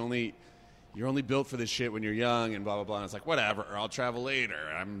 because you're only built for this shit when you're young and blah blah blah. And it's like, whatever, I'll travel later.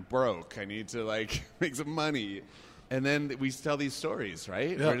 I'm broke. I need to like make some money. And then we tell these stories,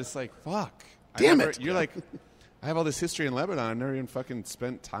 right? Yeah. We're just like, fuck. Damn it. You're like, I have all this history in Lebanon. I've never even fucking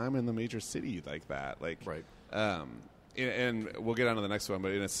spent time in the major city like that. Like, Right. And we'll get on to the next one,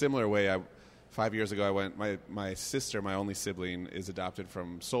 but in a similar way, 5 years ago, I went. My sister, my only sibling, is adopted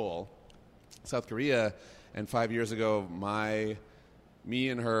from Seoul, South Korea, and 5 years ago, me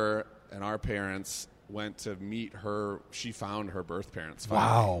and her and our parents went to meet her. She found her birth parents. Finally.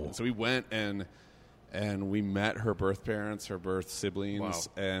 Wow. And so we went and and we met her birth parents, her birth siblings,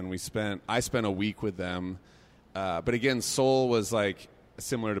 Wow. and I spent a week with them. But again, Seoul was like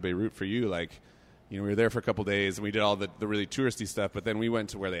similar to Beirut for you. Like, we were there for a couple days and we did all the really touristy stuff. But then we went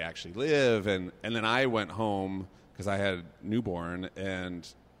to where they actually live, and then I went home because I had newborn, and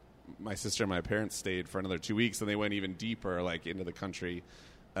my sister and my parents stayed for another 2 weeks, and they went even deeper, like into the country.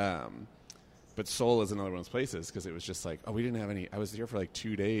 But Seoul is another one of those places because it was just like, we didn't have any. I was here for like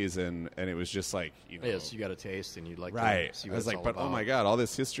 2 days, and it was just like, Yes, you got a taste, and you'd like right. to see I what was it's like, all but about. oh my god, all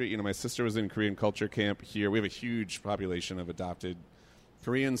this history. My sister was in Korean culture camp here. We have a huge population of adopted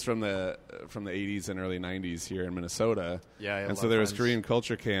Koreans from the 80s and early 90s here in Minnesota. Yeah, I have a and lot so of there was friends. Korean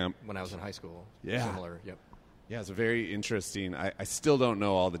culture camp. When I was in high school. Yeah. Similar, yep. Yeah, it's very interesting. I still don't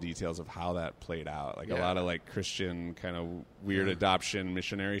know all the details of how that played out. Like a Yeah. lot of like Christian kind of weird adoption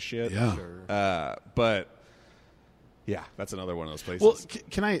missionary shit. Yeah. Sure. But yeah, that's another one of those places. Well,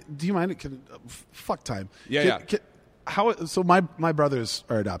 can I? Do you mind? Fuck time. Yeah, How? So my brothers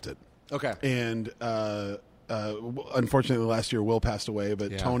are adopted. Okay. And unfortunately, last year Will passed away,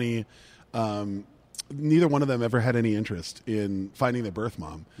 but Yeah. Tony. Neither one of them ever had any interest in finding their birth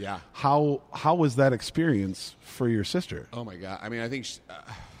mom. Yeah. How was that experience for your sister? Oh my god! I mean, I think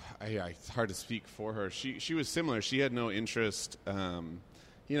it's hard to speak for her. She was similar. She had no interest. Often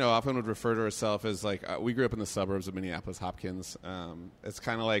would refer to herself as like we grew up in the suburbs of Minneapolis, Hopkins. It's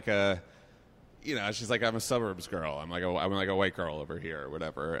kind of like she's like, I'm a suburbs girl. I'm like a white girl over here or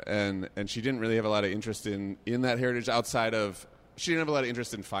whatever. And she didn't really have a lot of interest in that heritage outside of. She didn't have a lot of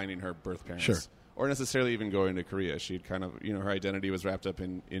interest in finding her birth parents. Sure. Or necessarily even going to Korea. She'd kind of, her identity was wrapped up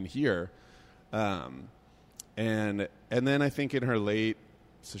in here. And then I think in her late,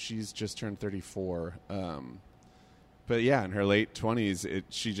 so she's just turned 34. But yeah, in her late 20s,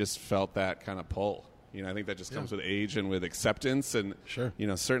 she just felt that kind of pull. I think that just comes with age and with acceptance. And, Sure.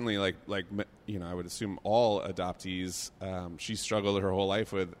 Certainly like I would assume all adoptees, she struggled her whole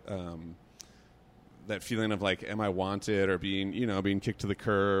life with that feeling of like, am I wanted, or being kicked to the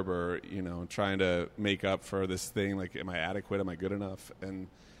curb, or trying to make up for this thing. Like, am I adequate? Am I good enough? And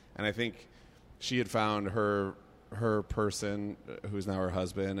I think she had found her person, who's now her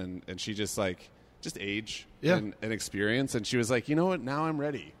husband, and she just age and experience, and she was like, you know what? Now I'm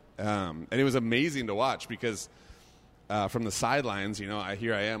ready. And it was amazing to watch because. From the sidelines, I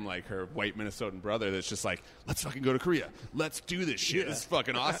am like her white Minnesotan brother that's just like, let's fucking go to Korea. Let's do this shit. This is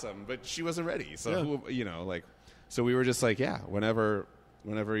fucking awesome. But she wasn't ready. So, so we were just like, yeah, whenever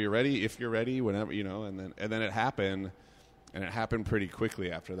you're ready, if you're ready, whenever, and then it happened, and it happened pretty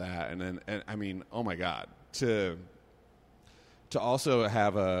quickly after that. And I mean, oh my God, to also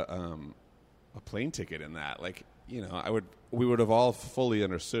have a plane ticket in that, like, we would have all fully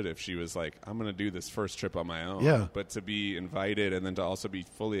understood if she was like, I'm going to do this first trip on my own. Yeah. But to be invited and then to also be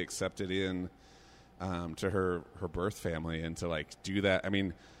fully accepted in to her birth family and to like do that. I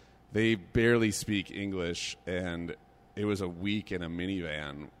mean, they barely speak English, and it was a week in a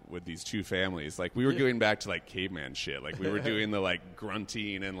minivan with these two families. Like, we were going back to like caveman shit. Like, we were doing the like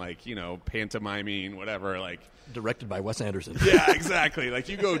grunting and like, pantomiming, whatever, like. Directed by Wes Anderson. Yeah, exactly. Like,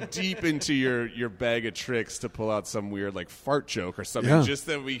 you go deep into your bag of tricks to pull out some weird like fart joke or something, just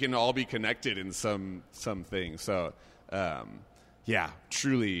that we can all be connected in something. So,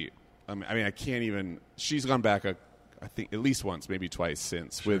 truly. I mean, I can't even. She's gone back I think at least once, maybe twice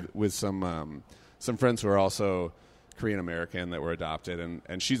since, with some friends who are also Korean American that were adopted,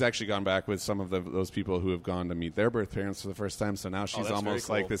 and she's actually gone back with some of those people who have gone to meet their birth parents for the first time. So now she's that's almost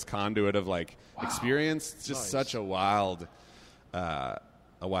very like cool. this conduit of like experience. It's just such a wild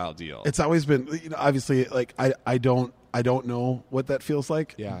deal. It's always been, obviously, like I don't know what that feels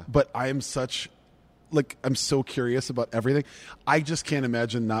like. Yeah. But I'm so curious about everything. I just can't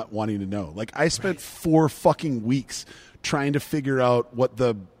imagine not wanting to know. Like, I spent 4 fucking weeks trying to figure out what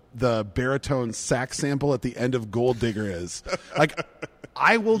the baritone sax sample at the end of Gold Digger is. Like,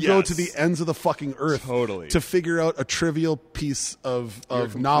 I will go to the ends of the fucking earth to figure out a trivial piece of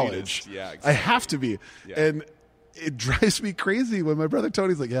knowledge. Yeah, exactly. I have to be. Yeah. And it drives me crazy when my brother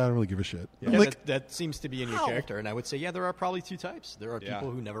Tony's like, yeah, I don't really give a shit. I'm Yeah, like, that seems to be in your how? character, and I would say, yeah, there are probably 2 types. There are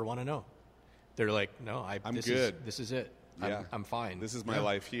people who never want to know. They're like, no, I'm this good. This is it. Yeah. I'm fine. This is my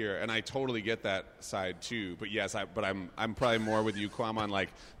life here, and I totally get that side too. But yes, I'm probably more with you, Kwame, on like,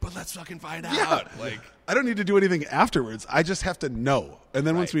 but let's fucking find out. Like, I don't need to do anything afterwards. I just have to know. And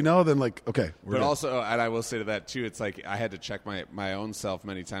then once we know, then like, okay. We're but good. also, and I will say to that too, it's like I had to check my own self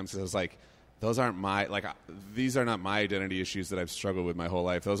many times because I was like, those aren't these are not my identity issues that I've struggled with my whole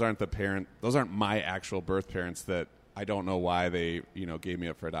life. Those aren't my actual birth parents that I don't know why they, gave me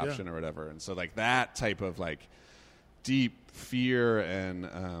up for adoption or whatever. And so like that type of like deep fear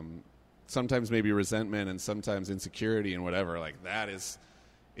and sometimes maybe resentment and sometimes insecurity and whatever. Like that is,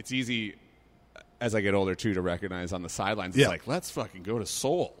 it's easy as I get older too to recognize on the sidelines. Yeah. It's like, let's fucking go to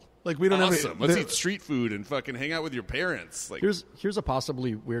Seoul. Like we don't Awesome. have Let's eat street food and fucking hang out with your parents. Like Here's a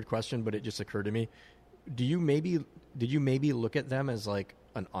possibly weird question, but it just occurred to me. Did you maybe look at them as like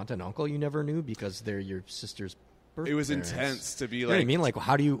an aunt and uncle you never knew because they're your sister's birth it was parents? intense to be You like, know what I mean? Like,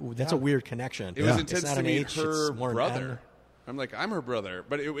 how do you? That's a weird connection. it was Yeah. intense It's not to an meet H, her it's more an brother. N. I'm like, I'm her brother,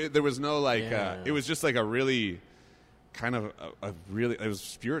 but there was no like. Yeah. It was just like a really kind of a really. It was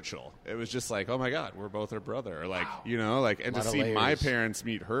spiritual. It was just like, oh my god, we're both her brother. Or like you know, like and to Lot of see my layers. parents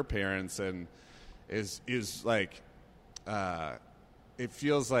meet her parents and is like. It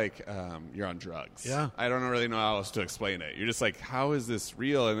feels like you're on drugs. Yeah. I don't really know how else to explain it. You're just like, how is this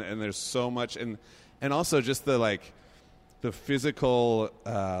real? And there's so much, and also just the like, the physical,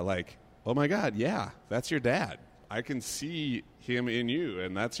 like, oh my god, yeah, that's your dad. I can see him in you,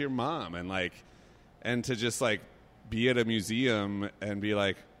 and that's your mom, and like, and to just like be at a museum and be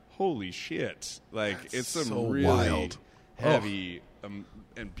like, holy shit, like That's it's some so really wild. heavy.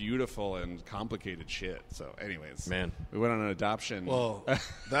 And beautiful and complicated shit. So, anyways, Man. we went on an adoption. Well,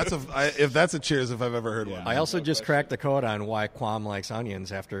 if that's a cheers if I've ever heard one. I also just cracked the code on why Quam likes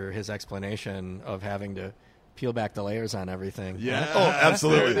onions after his explanation of having to peel back the layers on everything. yeah, Oh,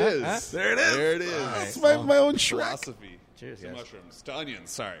 absolutely. There it is. There it is. There it is. It's my own Shrek. Philosophy. Cheers, to guys. mushrooms, to onions.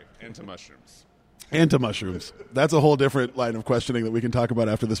 Sorry, and to mushrooms. And to mushrooms. That's a whole different line of questioning that we can talk about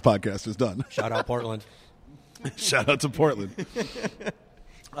after this podcast is done. Shout out Portland. Shout out to Portland.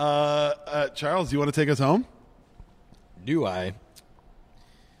 Charles, do you want to take us home? Do I?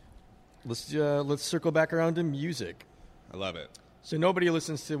 Let's circle back around to music. I love it. So nobody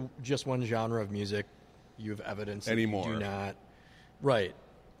listens to just one genre of music. You have evidence that Anymore. You do not. Right.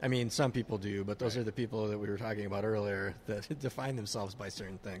 I mean, some people do, but those are the people that we were talking about earlier that define themselves by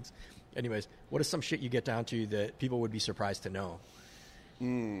certain things. Anyways, what is some shit you get down to that people would be surprised to know?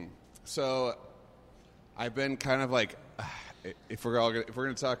 So, I've been kind of like, if we're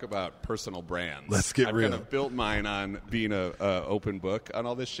going to talk about personal brands, Let's get I've real. kind of built mine on being a open book on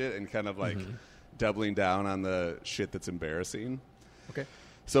all this shit and kind of like doubling down on the shit that's embarrassing. Okay.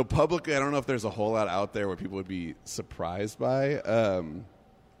 So publicly, I don't know if there's a whole lot out there where people would be surprised by.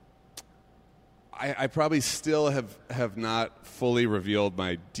 I probably still have not fully revealed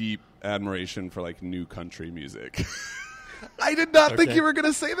my deep admiration for like new country music. I did not think Okay. you were going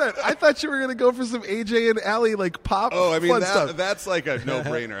to say that. I thought you were going to go for some AJ and Allie like pop Oh, I mean fun stuff. that's like a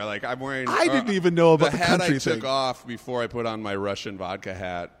no-brainer. Like I'm wearing. I didn't even know about the hat country I took thing. off before I put on my Russian vodka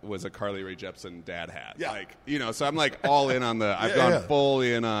hat was a Carly Rae Jepsen dad hat. Yeah. Like so I'm like all in on the. I've Yeah, gone yeah. full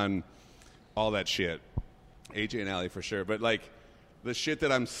in on all that shit. AJ and Allie for sure, but like the shit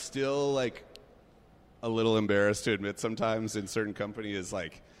that I'm still like a little embarrassed to admit sometimes in certain company is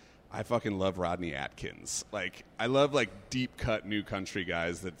like. I fucking love Rodney Atkins. Like, I love, like, deep-cut new country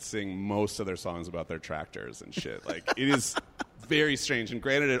guys that sing most of their songs about their tractors and shit. Like, it is very strange. And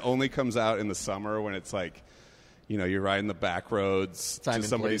granted, it only comes out in the summer when it's, like, you're riding the back roads Time to and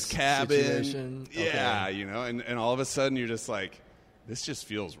somebody's place cabin. situation. Yeah, Okay. and all of a sudden you're just like, this just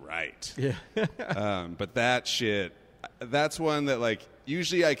feels right. Yeah. But that shit, that's one that, like,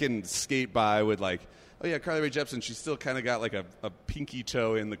 usually I can skate by with, like, oh, yeah, Carly Rae Jepsen, she's still kind of got, like, a pinky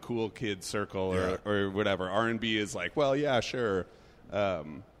toe in the cool kid circle or whatever. R&B is like, well, yeah, sure.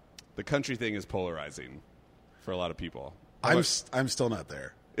 The country thing is polarizing for a lot of people. I'm still not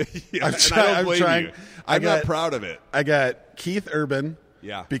there. Yeah, I'm and try- I don't I'm blame trying- you. I I'm not got- proud of it. I got Keith Urban.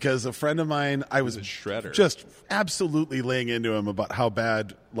 Yeah. Because a friend of mine, I was a shredder. just absolutely laying into him about how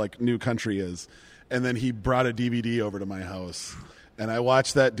bad like new country is. And then he brought a DVD over to my house. And I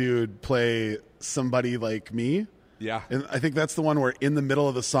watched that dude play Somebody Like Me. Yeah. And I think that's the one where in the middle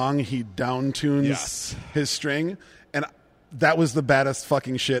of the song he downtunes Yes. his string. And that was the baddest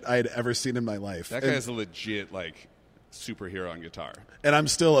fucking shit I had ever seen in my life. That And- guy's a legit, like, superhero on guitar. and I'm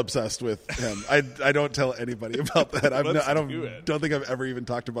still obsessed with him. I don't tell anybody about that. I Let's don't do it. think I've ever even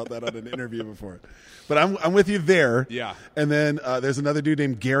talked about that on an interview before. But I'm with you there. Yeah. And then there's another dude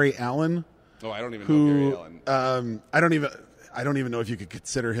named Gary Allen Oh, I don't even know who Gary Allen. I don't even know if you could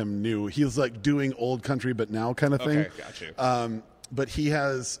consider him new. He's like doing old country but now kind of thing. Okay, got you. But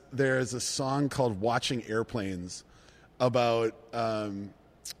there's a song called Watching Airplanes about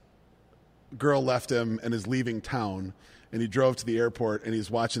girl left him and is leaving town, and he drove to the airport and he's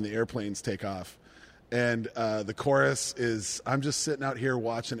watching the airplanes take off. And the chorus is, I'm just sitting out here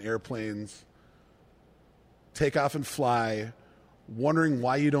watching airplanes take off and fly, wondering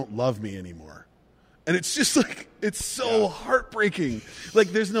why you don't love me anymore. And it's just like it's so heartbreaking. Like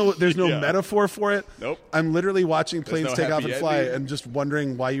there's no metaphor for it. Nope. I'm literally watching planes no take off happy and fly ending. and just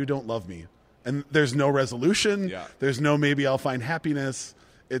wondering why you don't love me. And there's no resolution. Yeah. There's no maybe I'll find happiness.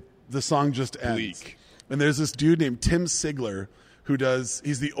 The song just ends. Bleak. And there's this dude named Tim Sigler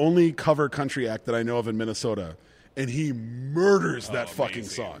he's the only cover country act that I know of in Minnesota. And he murders that fucking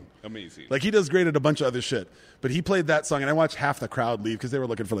song. Amazing. Like he does great at a bunch of other shit, but he played that song, and I watched half the crowd leave because they were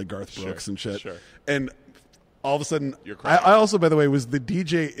looking for like Garth Brooks and shit. Sure. And all of a sudden, You're crying. I also, by the way, was the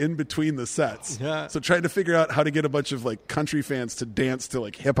DJ in between the sets, Yeah. so trying to figure out how to get a bunch of like country fans to dance to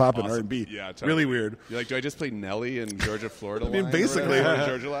like hip hop and Awesome. R&B. Yeah, totally. Really weird. You're like, do I just play Nelly and Georgia, Florida? mean, line or basically. whatever?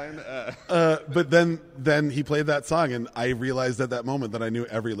 Georgia line. But then he played that song, and I realized at that moment that I knew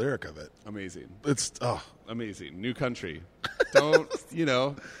every lyric of it. Amazing. It's Amazing. New country. Don't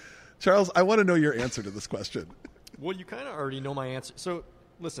Charles, I want to know your answer to this question. Well, you kind of already know my answer. So,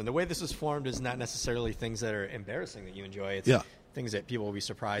 listen, the way this is formed is not necessarily things that are embarrassing that you enjoy. It's things that people will be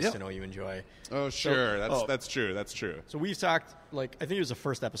surprised to know you enjoy. Oh, sure. That's true. That's true. So we've talked, like, I think it was the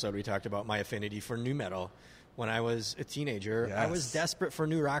first episode we talked about my affinity for nu metal. When I was a teenager, I was desperate for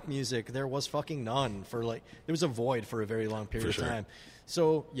new rock music. There was fucking none. There was a void for a very long period of time.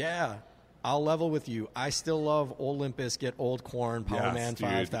 So, yeah, I'll level with you. I still love old Limp Bizkit, old Korn, Power Man dude.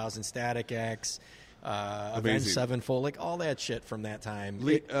 5000, Static X, Avenged Sevenfold, like all that shit from that time.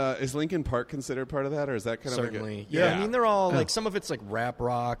 Is Linkin Park considered part of that, or is that kind Certainly. of Yeah, I mean, they're all, like, some of it's like rap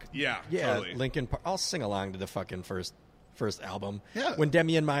rock. Yeah, Yeah, totally. Linkin Park. I'll sing along to the fucking first album. Yeah. When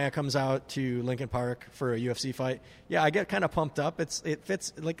Demi and Maya comes out to Linkin Park for a UFC fight, yeah, I get kind of pumped up. It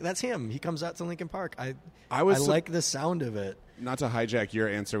fits, like, that's him. He comes out to Linkin Park. I like the sound of it. Not to hijack your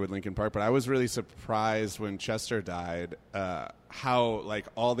answer with Linkin Park, but I was really surprised when Chester died. How like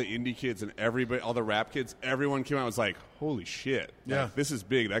all the indie kids and everybody, all the rap kids, everyone came out and was like, "Holy shit! Yeah. Like, this is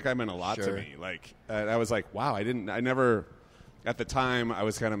big. That guy meant a lot to Sure. me." Like, I was like, "Wow! I never." At the time, I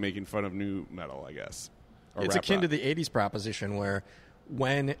was kind of making fun of new metal, I guess. Or It's rap akin rock. to the 80s proposition where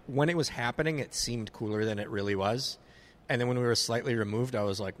when it was happening, it seemed cooler than it really was. And then when we were slightly removed, I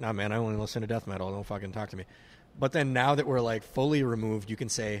was like, nah, man, I only listen to death metal. Don't fucking talk to me. But then now that we're like fully removed, you can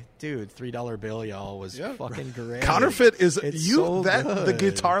say, dude, $3 bill, y'all, was fucking great. Counterfeit is It's so the good.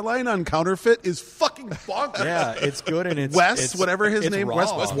 guitar line on Counterfeit is fucking bonkers. Yeah, it's good and it's Wes, whatever his it's name, raw.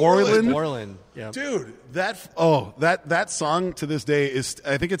 Wes Borland. Borland. Yeah. Dude, that song to this day is,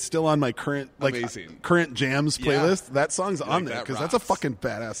 I think it's still on my current Amazing. current jams playlist. That song's on there that because that's a rocks. fucking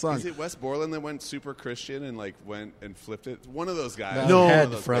badass song. Is it Wes Borland that went super Christian and like went and flipped it? One of those guys. No,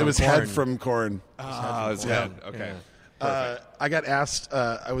 Head from it was Korn. Head from Korn. Oh, it's Head. Okay. Yeah. I got asked,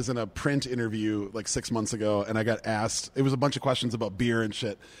 I was in a print interview like 6 months ago, and I got asked, it was a bunch of questions about beer and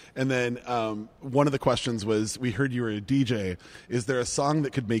shit. And then one of the questions was, we heard you were a DJ. Is there a song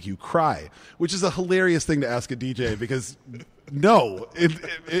that could make you cry? Which is a hilarious thing to ask a DJ because no,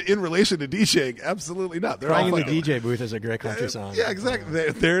 in relation to DJing, absolutely not. They're Crying in all the fucking- DJ booth is a great country song. Yeah,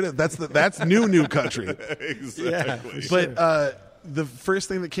 exactly. There it is. That's new country. Exactly. But the first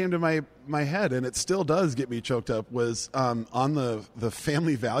thing that came to my head, and it still does get me choked up, was on the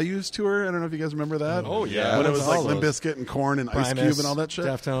Family Values tour. I don't know if you guys remember that. Oh, yeah. when it was All like Limp those. Bizkit and Korn and Ice Primus, Cube and all that shit.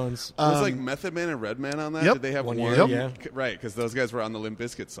 Deftones. was like Method Man and Redman on that? Yep. Did they have One one? year, yeah. Right, because those guys were on the Limp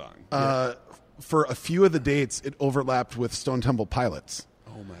Bizkit song. For a few of the dates, it overlapped with Stone Temple Pilots.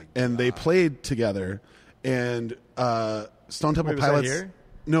 Oh my god! And they played together, and Stone Temple Wait, was that Pilots. here?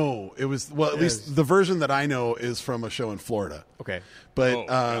 No, it was at Yes. least the version that I know is from a show in Florida. Okay. But Oh,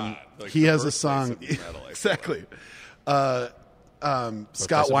 God. Like he the has a birthplace song of metal, I exactly. Scott of Limp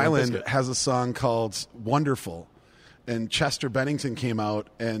Weiland Bizkit. has a song called "Wonderful," and Chester Bennington came out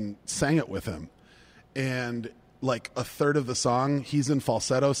and sang it with him, and like a third of the song, he's in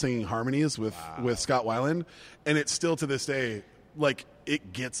falsetto singing harmonies with Scott Weiland, and it's still to this day like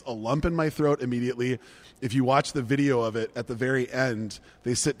it gets a lump in my throat immediately. If you watch the video of it, at the very end,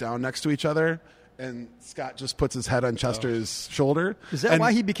 they sit down next to each other, and Scott just puts his head on Chester's shoulder. Is that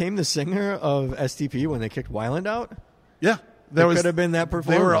why he became the singer of STP when they kicked Weiland out? Yeah, Could have been that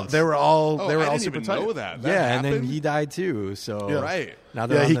performance. They were all Oh, they were I all didn't super even tight. know that. Yeah, and then happened? he died too. So Yeah. Right. Now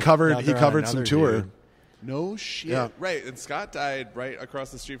they're Yeah, on he the- covered now they're on some another tour. dude. No shit. Yeah. Right, and Scott died right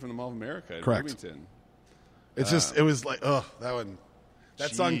across the street from the Mall of America in Correct. Bloomington. It's just it was like that one.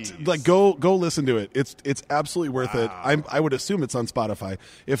 That song, Jeez. like go listen to it. It's absolutely worth it. I would assume it's on Spotify.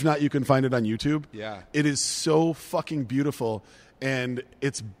 If not, you can find it on YouTube. Yeah. it is so fucking beautiful, and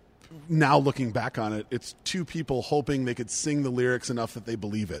it's now looking back on it, it's two people hoping they could sing the lyrics enough that they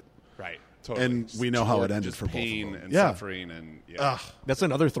believe it. Right. Totally. And we know how it Toward ended just for both of pain them. and Yeah. suffering and yeah. That's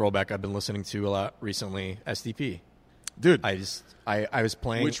another throwback I've been listening to a lot recently. SDP. Dude. I was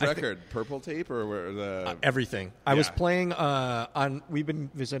playing Which record? Purple Tape or where the everything. I was Yeah. playing on. We've been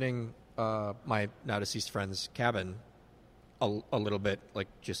visiting my now deceased friend's cabin a little bit, like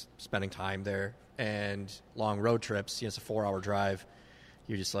just spending time there and long road trips. It's a 4-hour drive.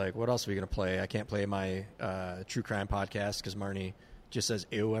 You're just like, what else are we going to play? I can't play my true crime podcast because Marnie just says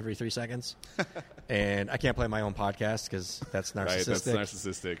ew every 3 seconds. And I can't play my own podcast because that's narcissistic. right? That's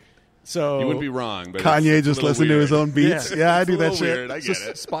narcissistic. So You wouldn't be wrong, but Kanye it's a just little listened to weird. his own beats. Yeah, I It's do a that little shit. weird. I So get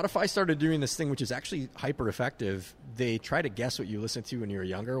it. Spotify started doing this thing, which is actually hyper effective. They try to guess what you listened to when you were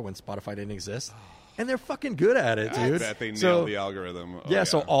younger, when Spotify didn't exist, and they're fucking good at it, I dude. bet they nailed So- the algorithm. Oh, yeah,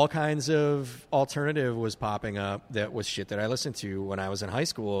 so all kinds of alternative was popping up that was shit that I listened to when I was in high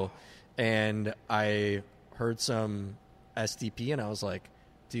school, and I heard some SDP, and I was like,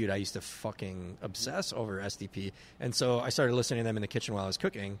 dude, I used to fucking obsess over SDP, and so I started listening to them in the kitchen while I was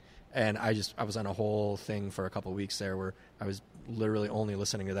cooking, and I was on a whole thing for a couple of weeks there where I was literally only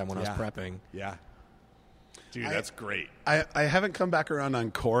listening to them when I was prepping. Yeah. Dude, that's great. I haven't come back around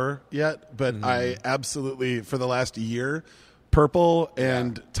on Core yet, but I absolutely, for the last year, Purple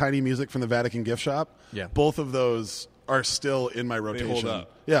and Tiny Music from the Vatican Gift Shop, Yeah. both of those are still in my rotation. hold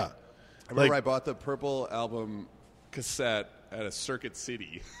up. Yeah. I remember I bought the Purple album cassette at a Circuit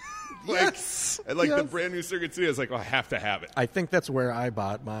City. Yes. At the Yes. brand new Circuit City. I was like, oh, I have to have it. I think that's where I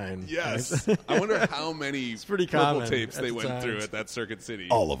bought mine. Yes. I wonder how many pretty Purple common tapes at they the went time. through at that Circuit City.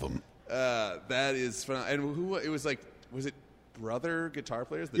 All of them. That is fun. And who it was like? Was it brother guitar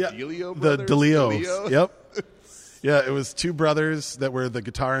players? The Yeah. Delio The brothers? DeLeos. Yep. Yeah, it was two brothers that were the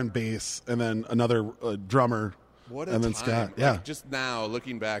guitar and bass, and then another drummer. What a and then time. Scott. Like, Yeah. just now,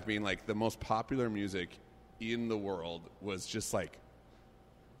 looking back, being like the most popular music in the world was just like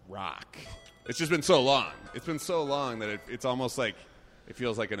rock. It's just been so long. It's been so long that it's almost like it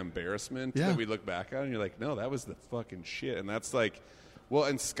feels like an embarrassment Yeah. that we look back on and you're like, no, that was the fucking shit. And that's like, well,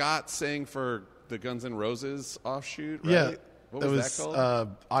 and Scott sang for the Guns N' Roses offshoot, right? Yeah. What was that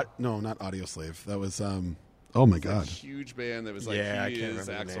called? No, not Audio Slave. That was, oh my God. Huge band that was like, Yeah, I he can't is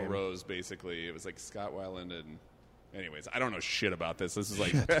remember the Axl name. Rose, basically. It was like Scott Weiland and... Anyways, I don't know shit about this. This is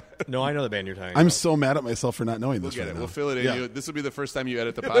like... No, I know the band you're talking I'm about. so mad at myself for not knowing We'll this get right it. now. We'll fill it in. Yeah. This will be the first time you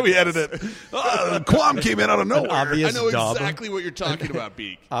edit the podcast. Then we edit it. Quam came in out of nowhere. obvious I know dub. exactly what you're talking about,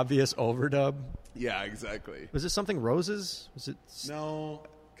 Beak. Obvious overdub. Yeah, exactly. Was it something Roses? Was it? No.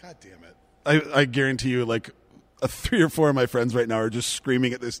 God damn it. I guarantee you, like, 3 or 4 of my friends right now are just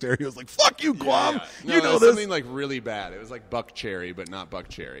screaming at their stereos like, fuck you, Quam. Yeah. No, You know it was this. something like really bad. It was like Buck Cherry, but not Buck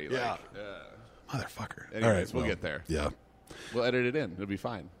Cherry. Yeah. Like, Motherfucker. Anyways, All right, we'll get there. Yeah. we'll edit it in. It'll be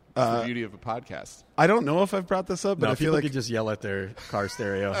fine. It's the beauty of a podcast. I don't know if I've brought this up, but No, I feel people like could just yell at their car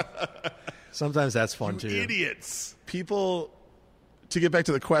stereo. Sometimes that's fun too. Idiots. people, to get back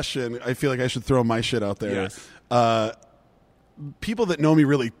to the question, I feel like I should throw my shit out there. Yes. People that know me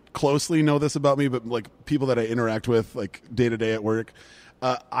really closely know this about me, but like people that I interact with like day to day at work,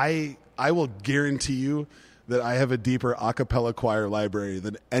 I will guarantee you that I have a deeper a cappella choir library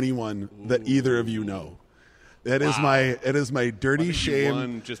than anyone that either of you know. That is my I dirty think you shame.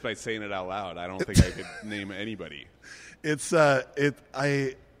 won just by saying it out loud. I don't think I could name anybody. It's I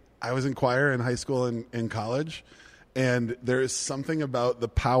was in choir in high school and college, and there is something about the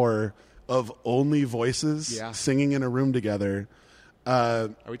power of only voices Yeah. singing in a room together. Are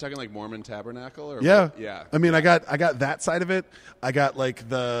we talking like Mormon Tabernacle? Or Yeah, what? Yeah. I mean, I got that side of it. I got like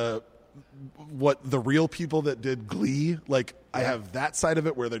the real people that did Glee. Like I have that side of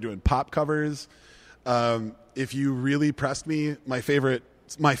it where they're doing pop covers. If you really pressed me, my favorite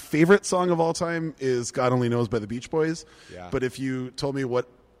song of all time is "God Only Knows" by the Beach Boys. Yeah. But if you told me what,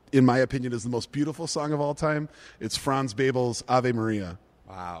 in my opinion, is the most beautiful song of all time, it's Franz Babel's "Ave Maria."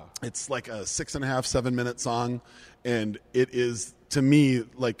 Wow. It's like a 6.5, 7-minute song, and it is, to me,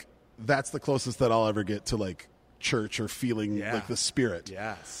 like that's the closest that I'll ever get to like church or feeling like the spirit.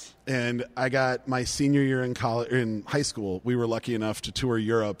 Yes. And I got my senior year in high school. We were lucky enough to tour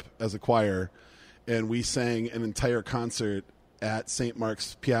Europe as a choir, and we sang an entire concert at St.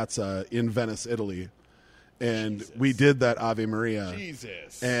 Mark's Piazza in Venice, Italy. And we did that Ave Maria.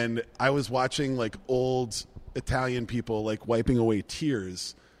 Jesus. And I was watching like old Italian people like wiping away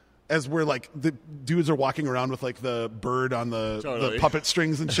tears as we're like the dudes are walking around with like the bird on the puppet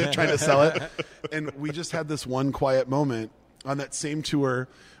strings and shit trying to sell it. And we just had this one quiet moment. On that same tour,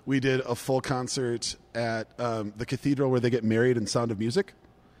 we did a full concert at the cathedral where they get married in Sound of Music.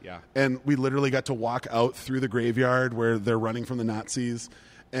 Yeah. And we literally got to walk out through the graveyard where they're running from the Nazis.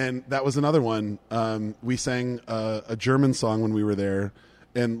 And that was another one. We sang a German song when we were there,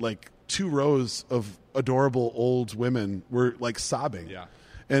 and like 2 rows of adorable old women were like sobbing. Yeah.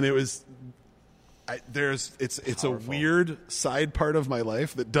 And it was, it's a weird side part of my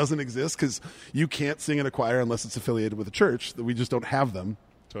life that doesn't exist because you can't sing in a choir unless it's affiliated with a church. That we just don't have them.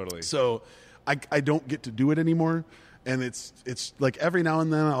 Totally. So I don't get to do it anymore. And it's like every now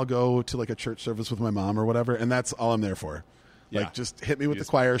and then I'll go to like a church service with my mom or whatever, and that's all I'm there for. Yeah. Like, just hit me with You the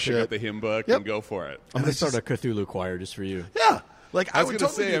choir pick shit. up the hymn book Yep. and go for it. I'm going to start a Cthulhu choir just for you. Yeah. Like, I was would going to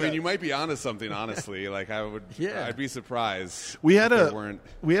totally say, do I mean, that. you might be onto something, honestly. Like, Yeah. I'd be surprised. We had if there weren't.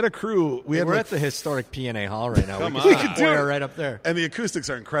 a crew. We had We're like, at the historic PNA Hall right now. Come we on. can We do could do choir it. right up there. and the acoustics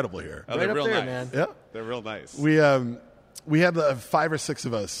are incredible here. Oh, Right they're up real there, nice. man. Yeah. They're real nice. We had 5 or 6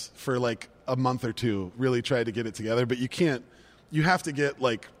 of us for like a month or two. Really tried to get it together, but you can't. You have to get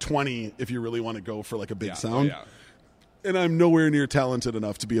like 20 if you really want to go for like a big Yeah. sound. Oh, yeah. And I'm nowhere near talented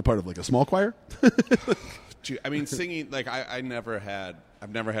enough to be a part of like a small choir. I mean, singing, like, I've never had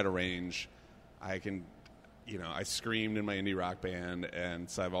a range. I screamed in my indie rock band, and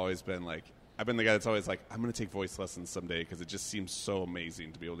so I've always been like, I've been the guy that's always like, I'm going to take voice lessons someday because it just seems so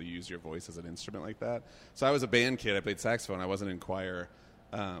amazing to be able to use your voice as an instrument like that. So I was a band kid. I played saxophone. I wasn't in choir.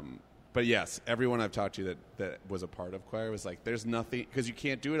 But yes, everyone I've talked to that was a part of choir was like, there's nothing, because you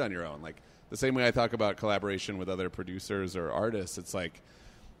can't do it on your own. Like, the same way I talk about collaboration with other producers or artists, it's like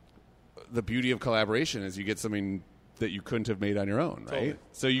the beauty of collaboration is you get something that you couldn't have made on your own, right? Totally.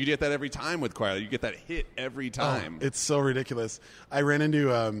 So you get that every time with choir. You get that hit every time. It's so ridiculous. I ran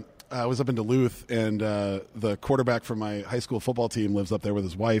into I was up in Duluth, and the quarterback from my high school football team lives up there with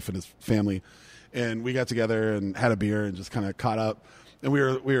his wife and his family, and we got together and had a beer and just kind of caught up. And we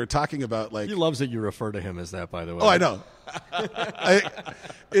were talking about like He loves that you refer to him as that, by the way. Oh, I know.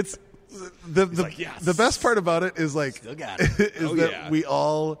 It's the like, yes. the best part about it is like Still got it. is Oh, that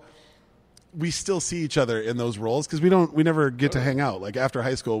yeah. we still see each other in those roles because we never get to hang out. Like after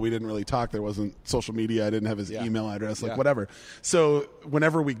high school, we didn't really talk. There wasn't social media. I didn't have his email address. Like Yeah. whatever. So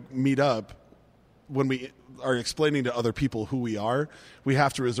whenever we meet up, when we are explaining to other people who we are, we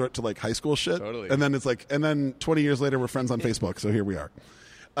have to resort to like high school shit. Totally. And then it's like, and then 20 years later, we're friends on Facebook. So here we are.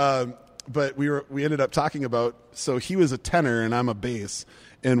 But we ended up talking about, so he was a tenor and I'm a bass,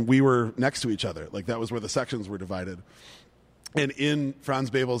 and we were next to each other. Like that was where the sections were divided. And in Franz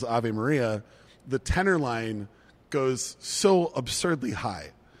Babel's Ave Maria, the tenor line goes so absurdly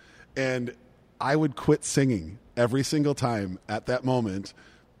high. And I would quit singing every single time at that moment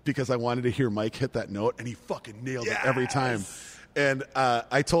because I wanted to hear Mike hit that note, and he fucking nailed it every time. And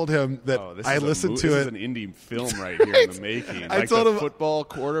I told him that I listened to This it. is an indie film right here in the making. I Like told the him- football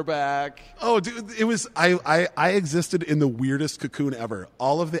quarterback. Oh, dude, it was I existed in the weirdest cocoon ever.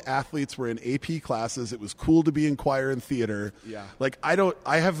 All of the athletes were in AP classes. It was cool to be in choir and theater. Yeah. Like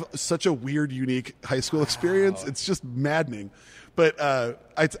I have such a weird, unique high school experience. It's just maddening. But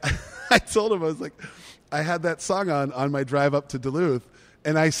I told him, I was like, I had that song on my drive up to Duluth,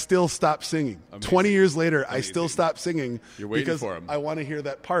 and I still stopped singing. Amazing. 20 years later, I Amazing. still stopped singing. You're waiting because for him. I want to hear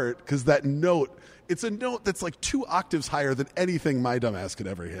that part, because that note, it's a note that's like 2 octaves higher than anything my dumbass could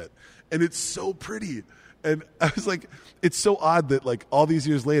ever hit. And it's so pretty. And I was like, it's so odd that like all these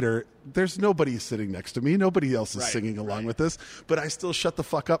years later, there's nobody sitting next to me. Nobody else is Right, singing along with this. But I still shut the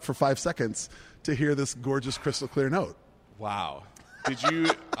fuck up for 5 seconds to hear this gorgeous, crystal clear note. Wow.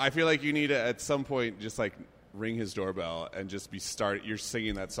 I feel like you need to, at some point, just like ring his doorbell and just you're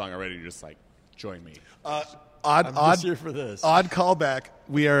singing that song already. You're just like, join me. I'm just here for this. Odd callback.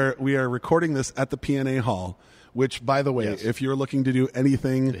 We are recording this at the PNA Hall, which, by the way, Yes. if you're looking to do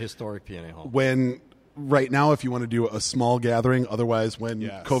anything The historic PNA Hall. when right now, if you want to do a small gathering, otherwise when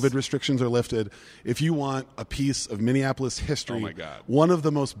Yes. COVID restrictions are lifted, if you want a piece of Minneapolis history, Oh my God. one of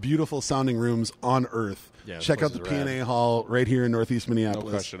the most beautiful sounding rooms on earth, Yeah, this check out place the is rad. PNA Hall right here in Northeast No Minneapolis.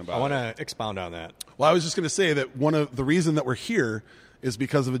 question I about want it. to expound on that. Well, I was just going to say that one of the reason that we're here is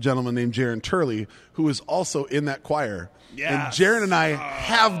because of a gentleman named Jaron Turley, who is also in that choir. Yes. And Jaron and I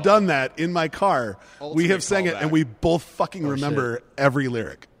have done that in my car. We Ultimate have sang it, callback. and we both fucking remember every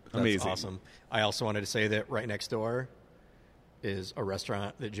lyric. That's Amazing. awesome. I also wanted to say that right next door is a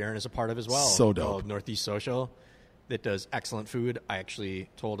restaurant that Jaron is a part of as well. So dope. Called Northeast Social that does excellent food. I actually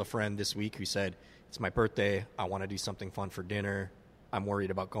told a friend this week who said, it's my birthday. I want to do something fun for dinner. I'm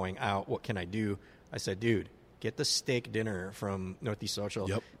worried about going out. What can I do? I said, dude, get the steak dinner from Northeast Social,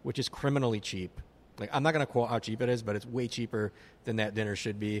 Yep. which is criminally cheap. Like, I'm not going to quote how cheap it is, but it's way cheaper than that dinner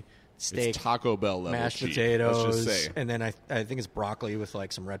should be. Steak, It's Taco Bell level mashed cheap, potatoes, let's just say. and then I think it's broccoli with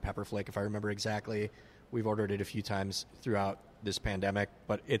like some red pepper flake, if I remember exactly. We've ordered it a few times throughout this pandemic,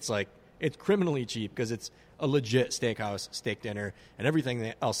 but it's criminally cheap because it's a legit steakhouse steak dinner, and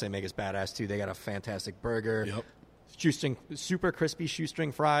everything else they make is badass too. They got a fantastic burger. Yep. super crispy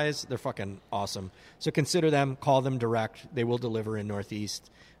shoestring fries. They're fucking awesome. So consider them. Call them direct. They will deliver in Northeast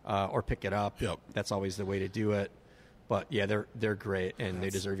or pick it up. Yep. That's always the way to do it. But yeah, they're great and they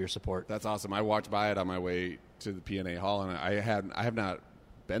deserve your support. That's awesome. I walked by it on my way to the P&A Hall, and I have not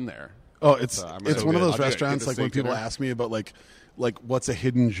been there. Oh, it's So it's one of those I'll restaurants. get Like the when steak people dinner. ask me about like what's a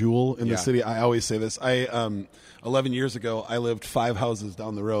hidden jewel in Yeah. the city, I always say this. I 11 years ago, I lived 5 houses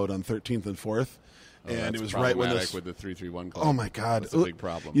down the road on 13th and 4th, and That's it was right when problematic this. with the 331 Club. Oh my God, That's a big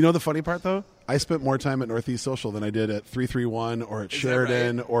problem. You know the funny part though? I spent more time at Northeast Social than I did at 331 or at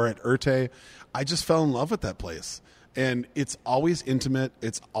Sheridan right? or at Urte. I just fell in love with that place. And it's always intimate.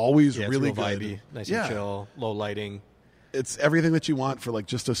 It's always Yeah, it's really real good. vibey, nice Yeah. and chill, low lighting. It's everything that you want for like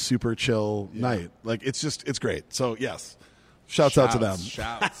just a super chill night. Like it's great. So yes, shouts out to them.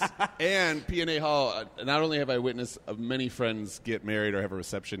 Shouts. And P&A Hall, not only have I witnessed many friends get married or have a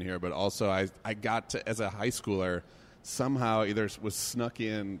reception here, but also I got to, as a high schooler, somehow either was snuck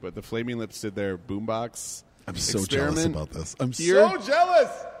in, but the Flaming Lips did their boombox I'm so jealous experiment about this. I'm here so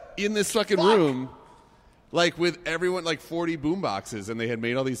jealous. in this fucking room. Like with everyone, like 40 boomboxes, and they had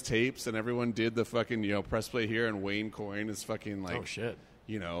made all these tapes, and everyone did the fucking, press play here, and Wayne Coyne is fucking like, Oh, shit.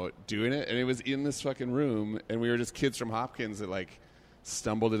 Doing it, and it was in this fucking room, and we were just kids from Hopkins that like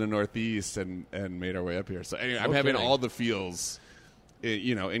stumbled into Northeast and made our way up here. So anyway, I'm having kidding. all the feels,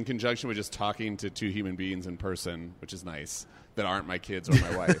 in conjunction with just talking to two human beings in person, which is nice, that aren't my kids or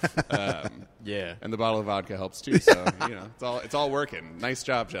my wife. Yeah. And the bottle of vodka helps too. So it's all working. Nice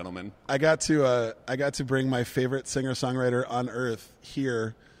job, gentlemen. I got to bring my favorite singer songwriter on earth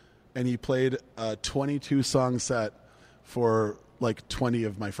here, and he played a 22 song set for like 20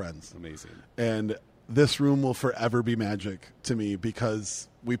 of my friends. Amazing. And this room will forever be magic to me because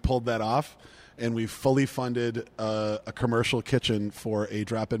we pulled that off, and we fully funded a commercial kitchen for a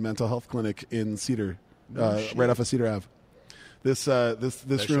drop-in mental health clinic in Cedar, right off of Cedar Ave. This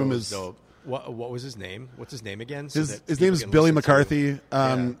That show room was is dope. What was his name? What's his name again? his name is Billy McCarthy.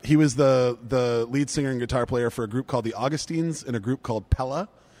 Yeah. He was the lead singer and guitar player for a group called the Augustines and a group called Pella,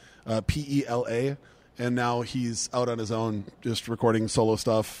 Pela, and now he's out on his own, just recording solo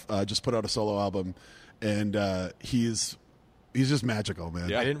stuff. Just put out a solo album, and he's just magical, man.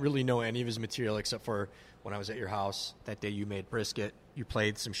 Yeah. I didn't really know any of his material except for when I was at your house that day. You made brisket. You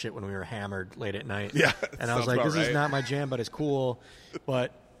played some shit when we were hammered late at night. Yeah, and I was sounds like, about "This is right. not my jam, but it's cool."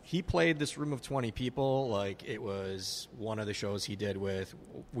 But he played this room of 20 people like it was one of the shows he did with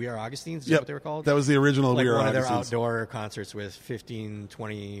We Are Augustines. Is that Yep. what they were called? That was the original like We Are one of their Augustines. outdoor concerts with 15,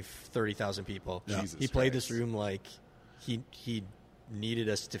 20, 30,000 people. Jesus he played Christ. this room like he needed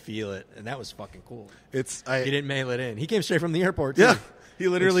us to feel it, and that was fucking cool. He He didn't mail it in. He came straight from the airport, too. Yeah, he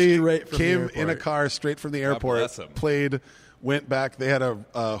literally Straight from the came in a airport. car straight from the bless airport, him. played, went back. They had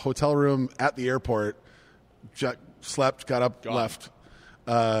a hotel room at the airport, slept, got up, Gone. left.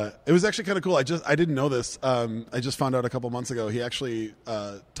 It was actually kind of cool. I didn't know this. I just found out a couple months ago. He actually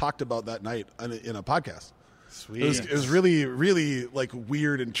talked about that night in a podcast. Sweet. It was really, really like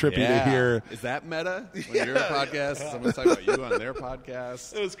weird and trippy to hear. Is that meta? When you're a podcast, someone's talking about you on their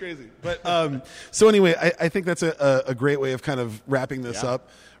podcast. It was crazy. But so anyway, I think that's a great way of kind of wrapping this Yeah. up.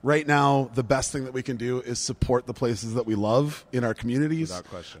 Right now, the best thing that we can do is support the places that we love in our communities. Without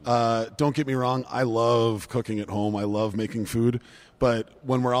question. Don't get me wrong. I love cooking at home. I love making food. But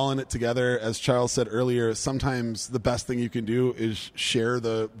when we're all in it together, as Charles said earlier, sometimes the best thing you can do is share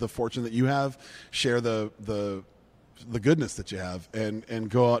the fortune that you have, share the goodness that you have, and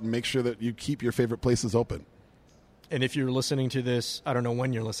go out and make sure that you keep your favorite places open. And if you're listening to this, I don't know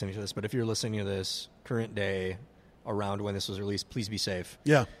when you're listening to this, but if you're listening to this current day around when this was released, please be safe.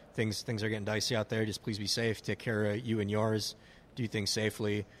 Yeah. Things are getting dicey out there. Just please be safe. Take care of you and yours. Do things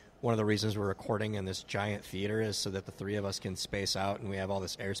safely. One of the reasons we're recording in this giant theater is so that the three of us can space out and we have all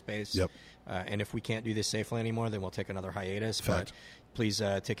this airspace. Yep. And if we can't do this safely anymore, then we'll take another hiatus. Fact. But please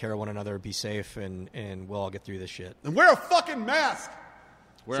take care of one another. Be safe, and we'll all get through this shit. And wear a fucking mask.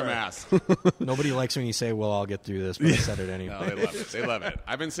 Wear a mask. Nobody likes when you say we'll all get through this, but I said it anyway. No, they love it. They love it.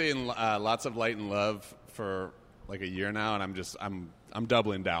 I've been saying lots of light and love for like a year now, and I'm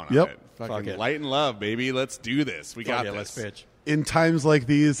doubling down on Yep. it. Fucking Fuck it. light and love, baby. Let's do this. We got Yeah, this. let's bitch. In times like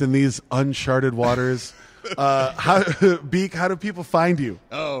these, in these uncharted waters, Beak, how do people find you?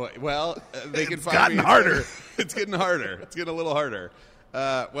 Oh, well, they can find gotten me. harder. It's getting harder. It's getting a little harder.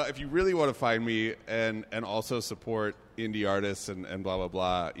 Well, if you really want to find me and also support indie artists and blah, blah,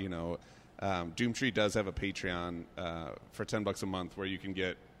 blah, Doomtree does have a Patreon for $10 a month where you can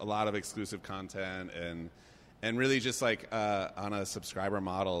get a lot of exclusive content and really just like on a subscriber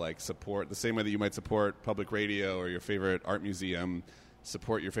model, like support the same way that you might support public radio or your favorite art museum,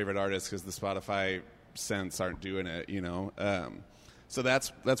 support your favorite artists because the Spotify cents aren't doing it, you know. So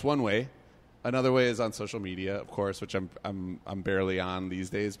that's one way. Another way is on social media, of course, which I'm barely on these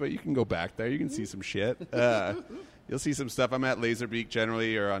days, but you can go back there. You can see some shit. You'll see some stuff. I'm at Laserbeak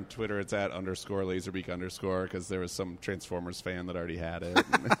generally, or on Twitter it's at _Laserbeak_ because there was some Transformers fan that already had it.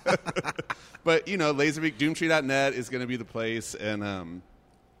 But, you know, Laserbeak, Doomtree.net is going to be the place. And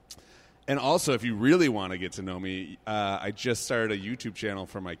also, if you really want to get to know me, I just started a YouTube channel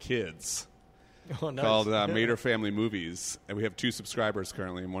for my kids. Oh, nice. Called Mater Family Movies, and we have 2 subscribers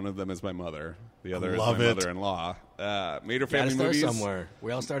currently, and one of them is my mother. The other is my mother-in-law. Mater Family Gotta Movies. start somewhere.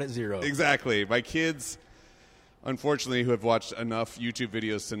 We all start at 0. Exactly. My kids, unfortunately, who have watched enough YouTube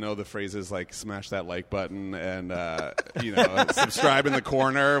videos to know the phrases like "smash that like button" and subscribe in the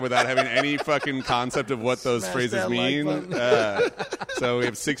corner without having any fucking concept of what those Smash phrases that mean. like So we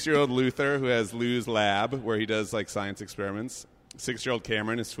have 6-year-old Luther, who has Lou's Lab, where he does like science experiments. 6-year-old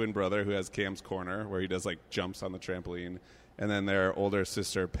Cameron, his twin brother, who has Cam's Corner, where he does like jumps on the trampoline. And then their older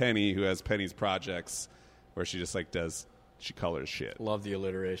sister Penny, who has Penny's Projects, where she just like she colors shit. Love the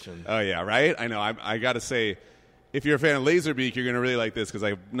alliteration. Oh yeah, right? I know. I got to say, if you're a fan of Laserbeak, you're going to really like this because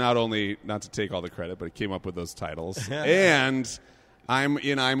I not to take all the credit, but I came up with those titles. And I'm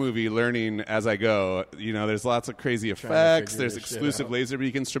in iMovie learning as I go. You know, there's lots of crazy effects. There's exclusive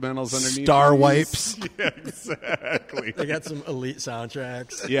Laserbeak instrumentals underneath. Star wipes. Yeah, exactly. They got some elite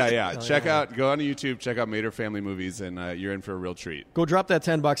soundtracks. Yeah. Oh, Go on YouTube, check out Mater Family Movies, and you're in for a real treat. Go drop that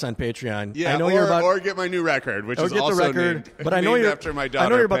 $10 on Patreon. Yeah, I know you're about, or get my new record, which or is get also the record. named, But I know named you're after my daughter. I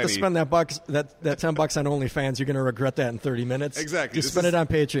know you're about Penny. to spend that $10 on OnlyFans. You're going to regret that in 30 minutes. Exactly. Just spend it on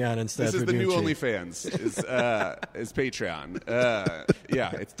Patreon instead. This is for the doing new cheap. OnlyFans. Is Patreon.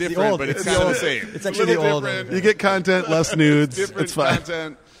 Yeah, it's The different, old- but it's it's the kind of old- the same. it's actually a little the old different. OnlyFans. You get content, less nudes. Different It's fine.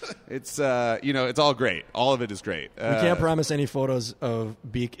 content. It's it's all great. All of it is great. We can't promise any photos of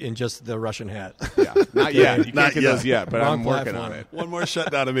Beak in just the Russian hat. Yeah, not yet. You can't Not get yet. those yet, but Wrong I'm working platform. on it. One more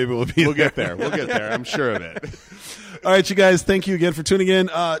shutdown and maybe we'll be We'll get there. We'll get there. I'm sure of it. All right, you guys, thank you again for tuning in.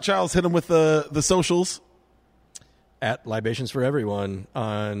 Charles, hit them with the socials. At Libations for Everyone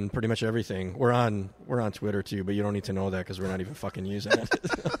on pretty much everything. We're on Twitter too, but you don't need to know that because we're not even fucking using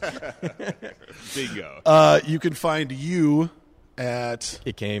it. Bingo. You can find you at,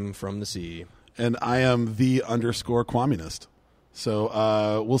 It came from the sea. and I am the _Communist.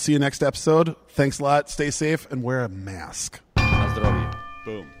 So we'll see you next episode. Thanks a lot. Stay safe and wear a mask. Na zdrowie.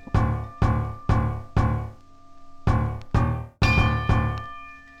 Boom.